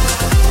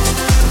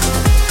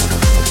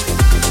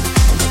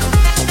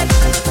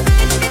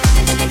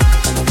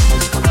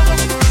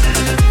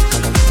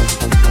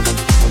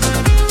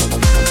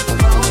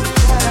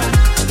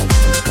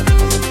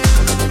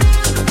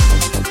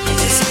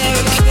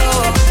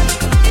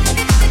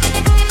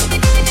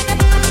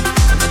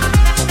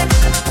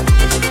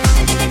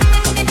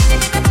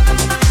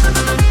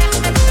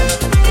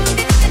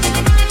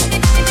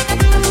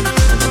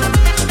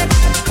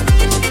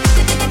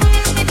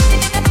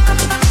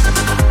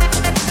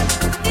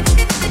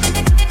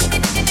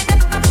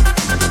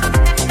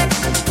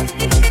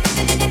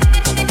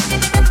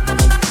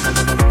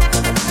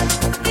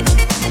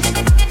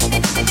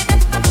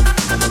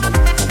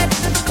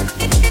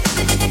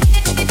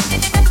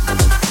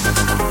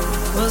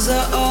 Was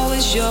I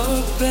always your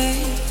prey?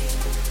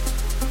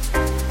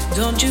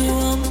 Don't you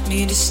want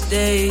me to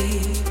stay?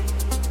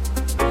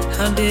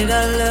 How did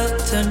our love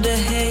turn to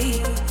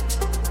hate?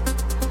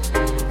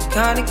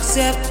 Can't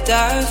accept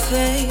our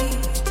fate,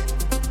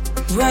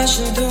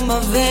 rushing through my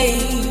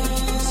veins.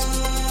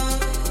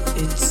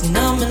 It's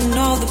numbing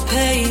all the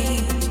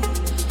pain.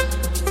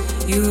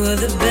 You were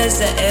the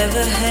best I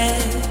ever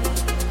had.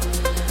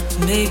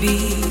 Maybe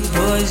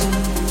poison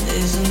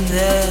isn't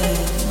that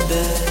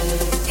bad.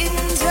 In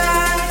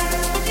time,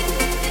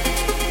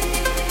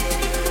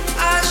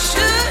 I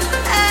should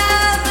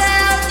have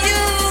held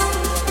you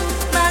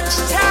much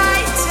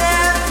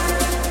tighter.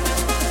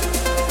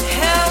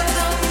 Held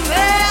the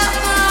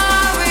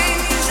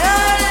memories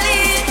a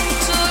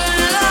little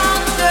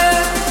longer.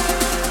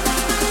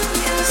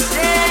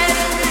 Instead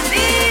of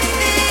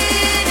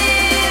leaving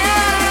it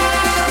all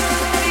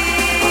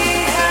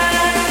behind.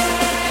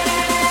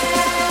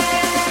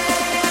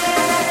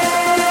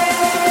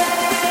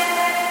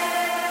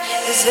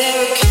 Is there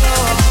a cure?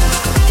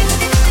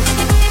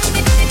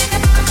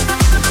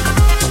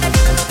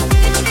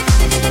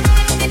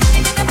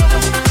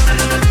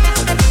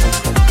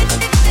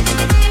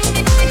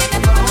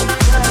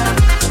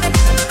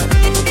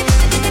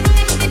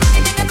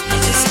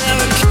 Is there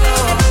a cure? Is there a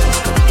cure?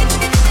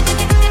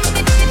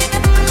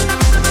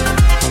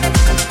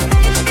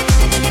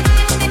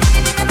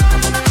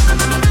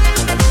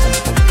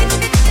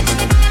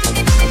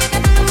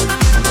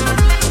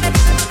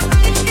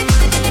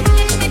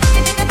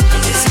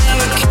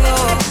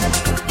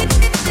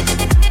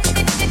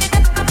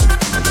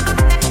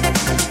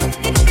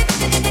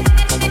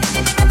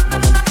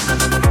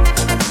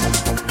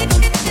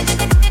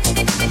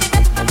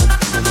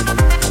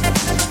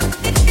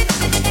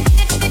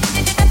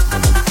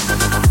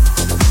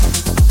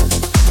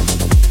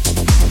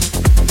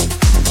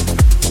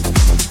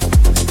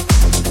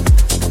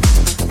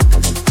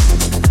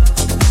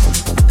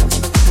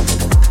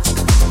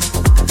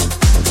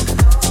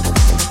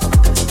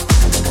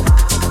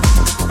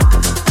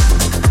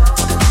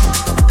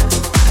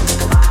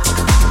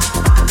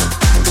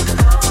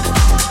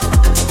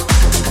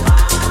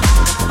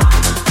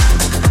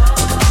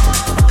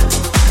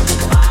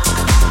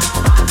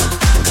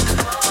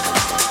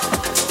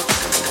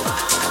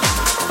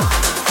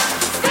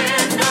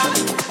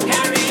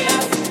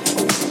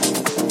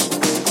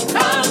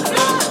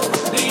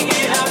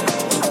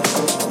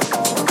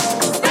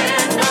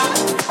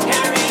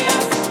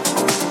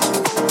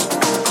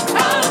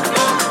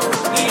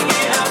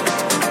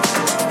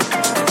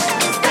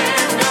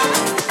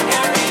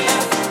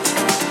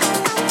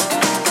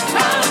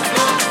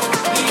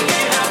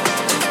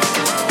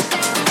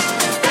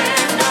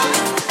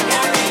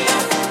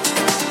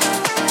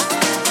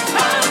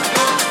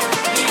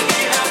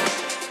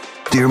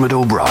 Dermot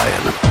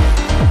O'Brien.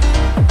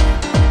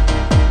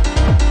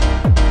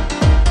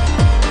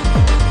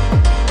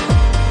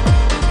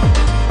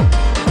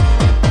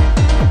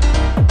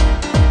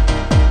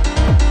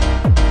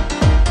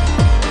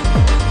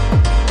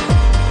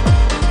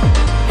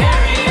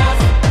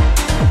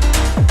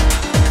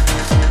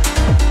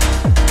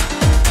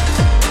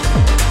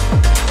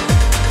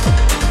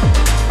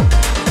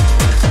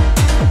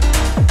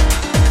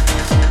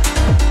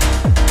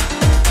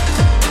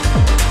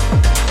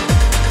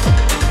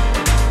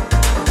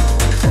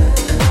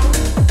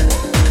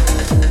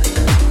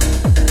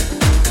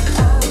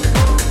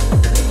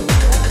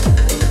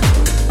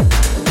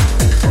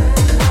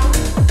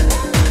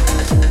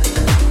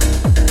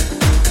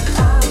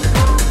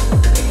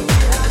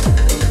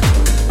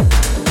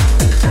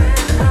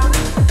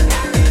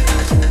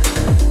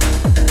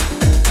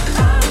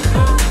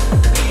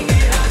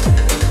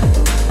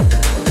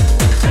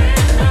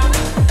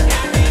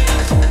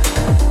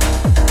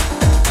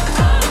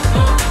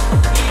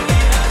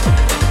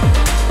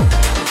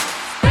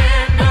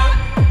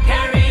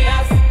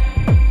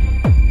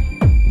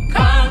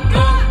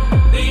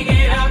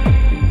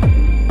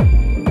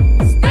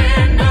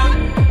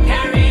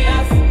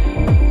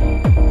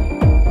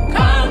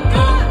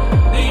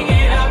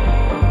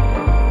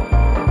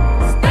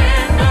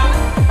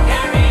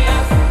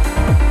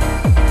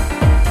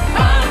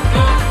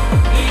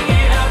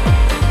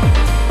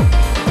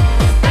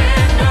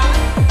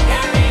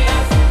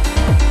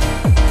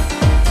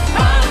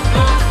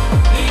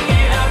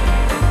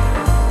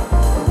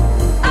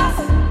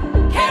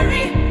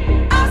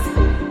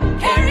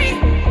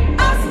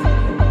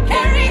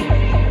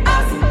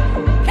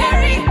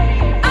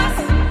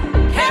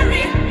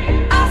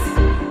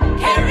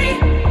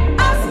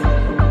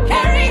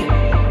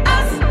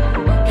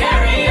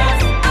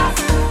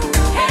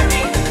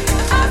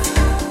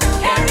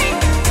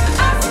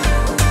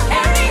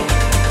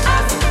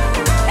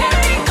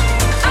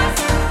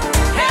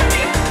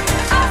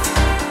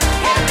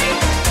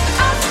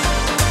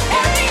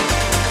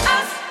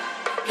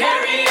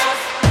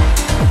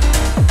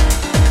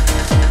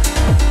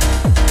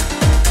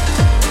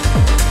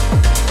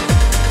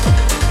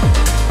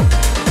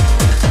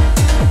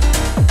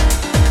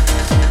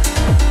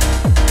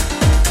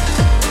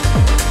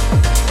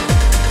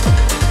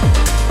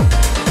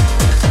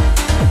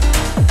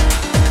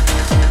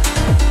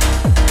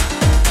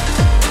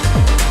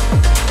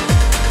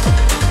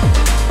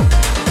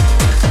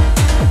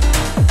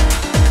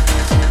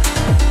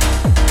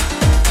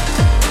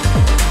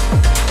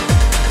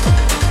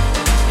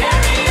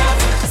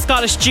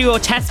 Scottish duo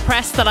Test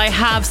Press that I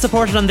have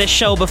supported on this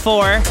show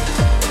before.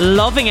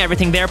 Loving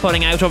everything they're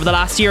putting out over the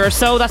last year or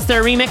so. That's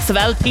their remix of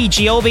LP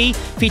Giobi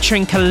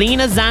featuring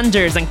Kalina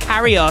Zanders and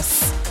Carry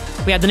Us.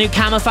 We had the new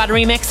Camel Fat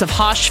remix of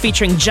Hosh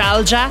featuring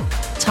Jalja,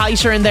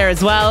 Tighter in there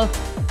as well.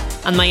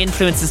 And my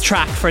Influences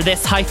track for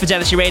this High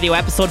Fidelity Radio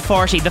episode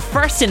 40, the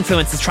first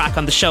Influences track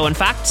on the show, in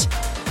fact,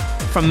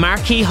 from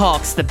Marquee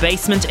Hawks, The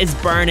Basement is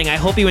Burning. I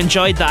hope you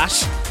enjoyed that.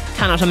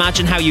 Cannot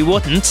imagine how you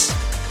wouldn't.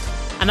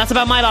 And that's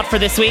about my lot for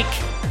this week.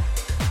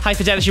 High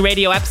Fidelity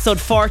Radio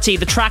episode 40.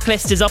 The track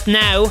list is up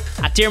now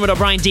at Diarmuid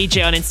O'Brien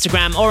DJ on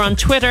Instagram, or on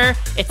Twitter,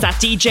 it's at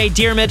DJ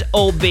Diarmuid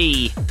OB.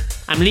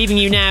 I'm leaving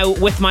you now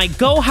with my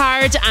Go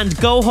Hard and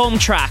Go Home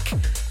track.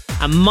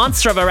 A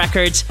monster of a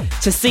record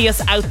to see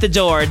us out the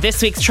door.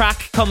 This week's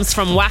track comes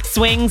from Wax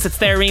Wings. It's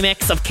their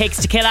remix of Cakes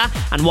to Killa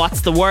and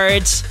What's the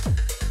Word.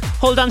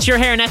 Hold on to your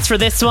hairnets for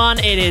this one.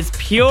 It is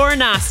pure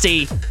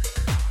nasty.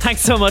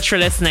 Thanks so much for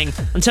listening.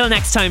 Until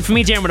next time, from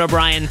me, Diarmuid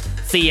O'Brien.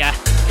 See ya.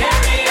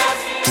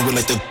 Do it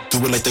like the girls.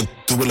 Do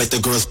it like the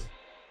girls.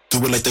 Do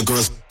it like the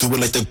girls.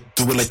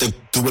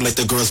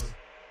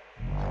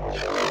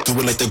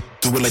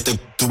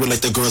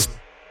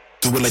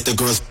 Do it like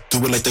the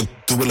girls.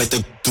 Do it like the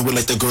girls. Do it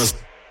like the girls.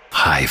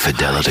 High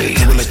Fidelity.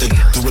 Do it like the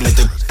girls. Do it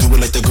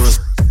like the girls.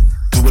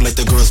 Do it like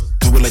the girls.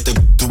 Do it like the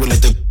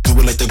girls. Do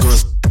it like the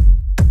girls.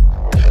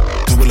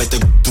 Do it like the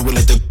girls.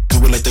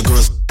 Do it like the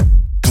girls.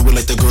 Do it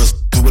like the girls.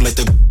 Do it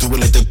like the girls. Do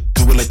it like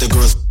the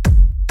girls.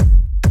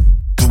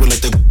 Do it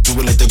like the girls.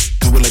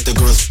 Do it like the girls. Do it like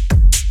the girls.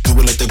 Do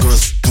it like the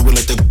girls. Do it like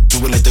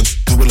the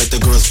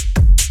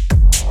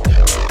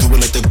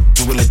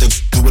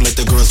girls. Do it like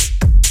the girls.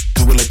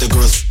 Do it like the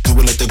girls. Do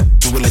it like the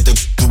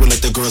girls. Do it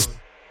like the girls.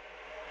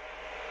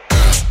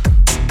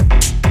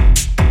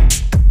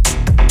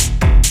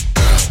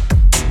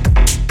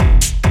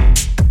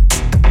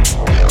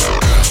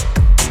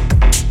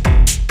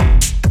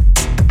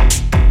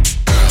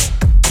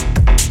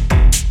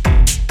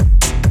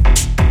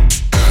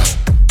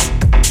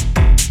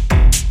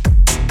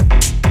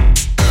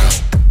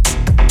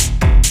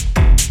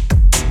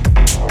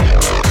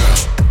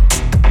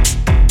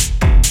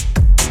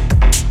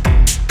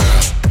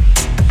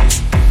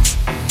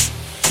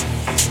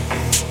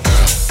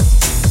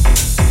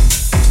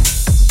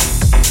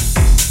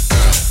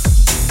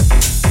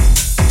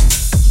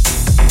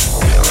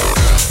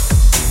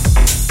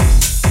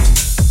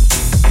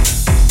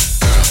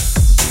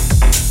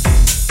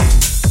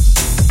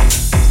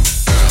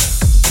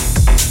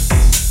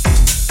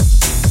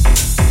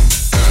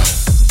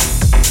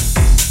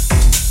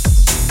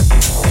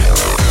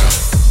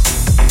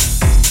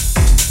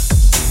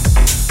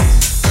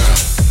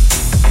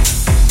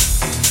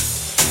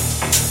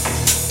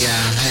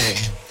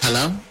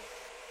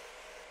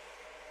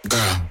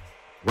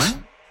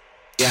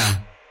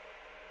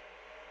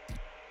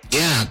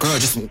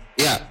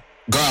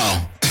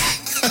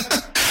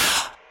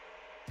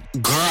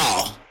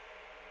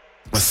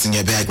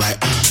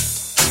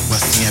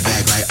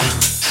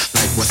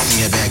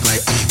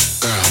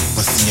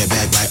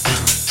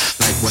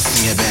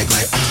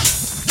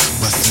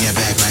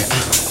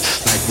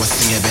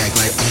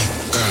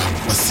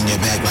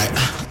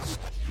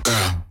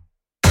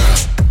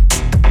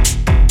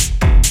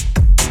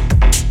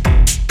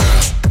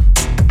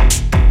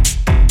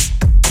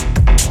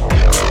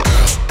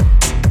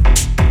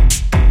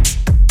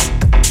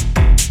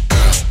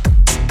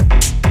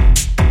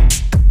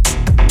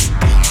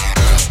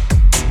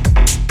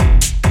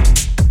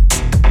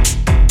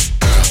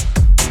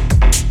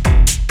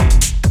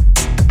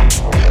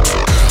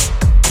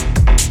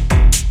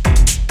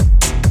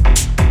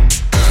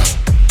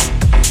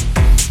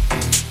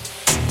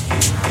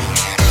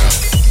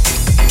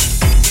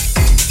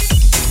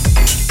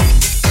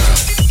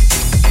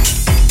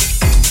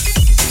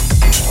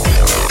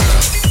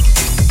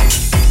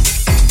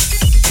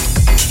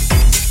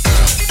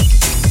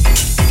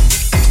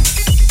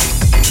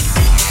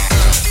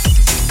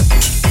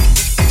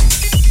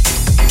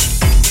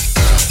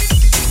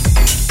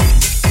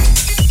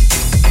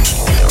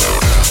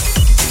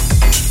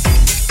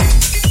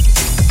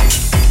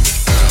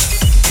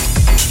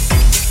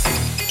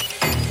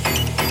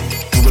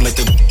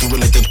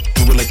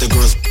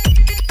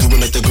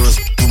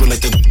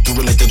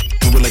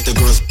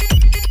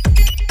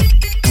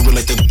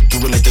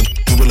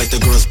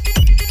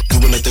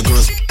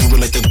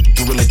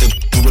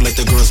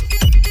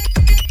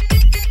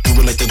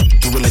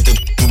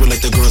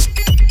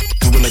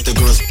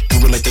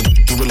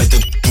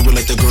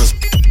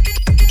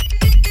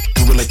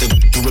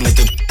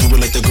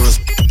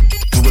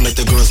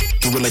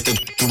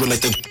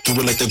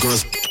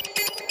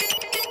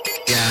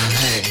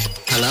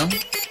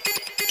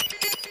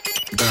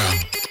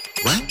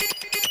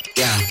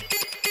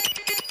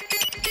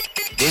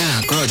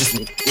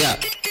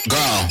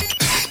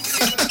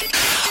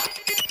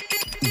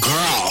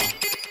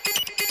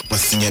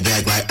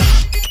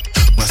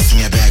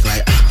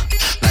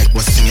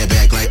 What's in your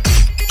bag like,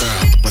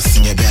 girl, what's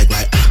in your bag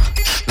like,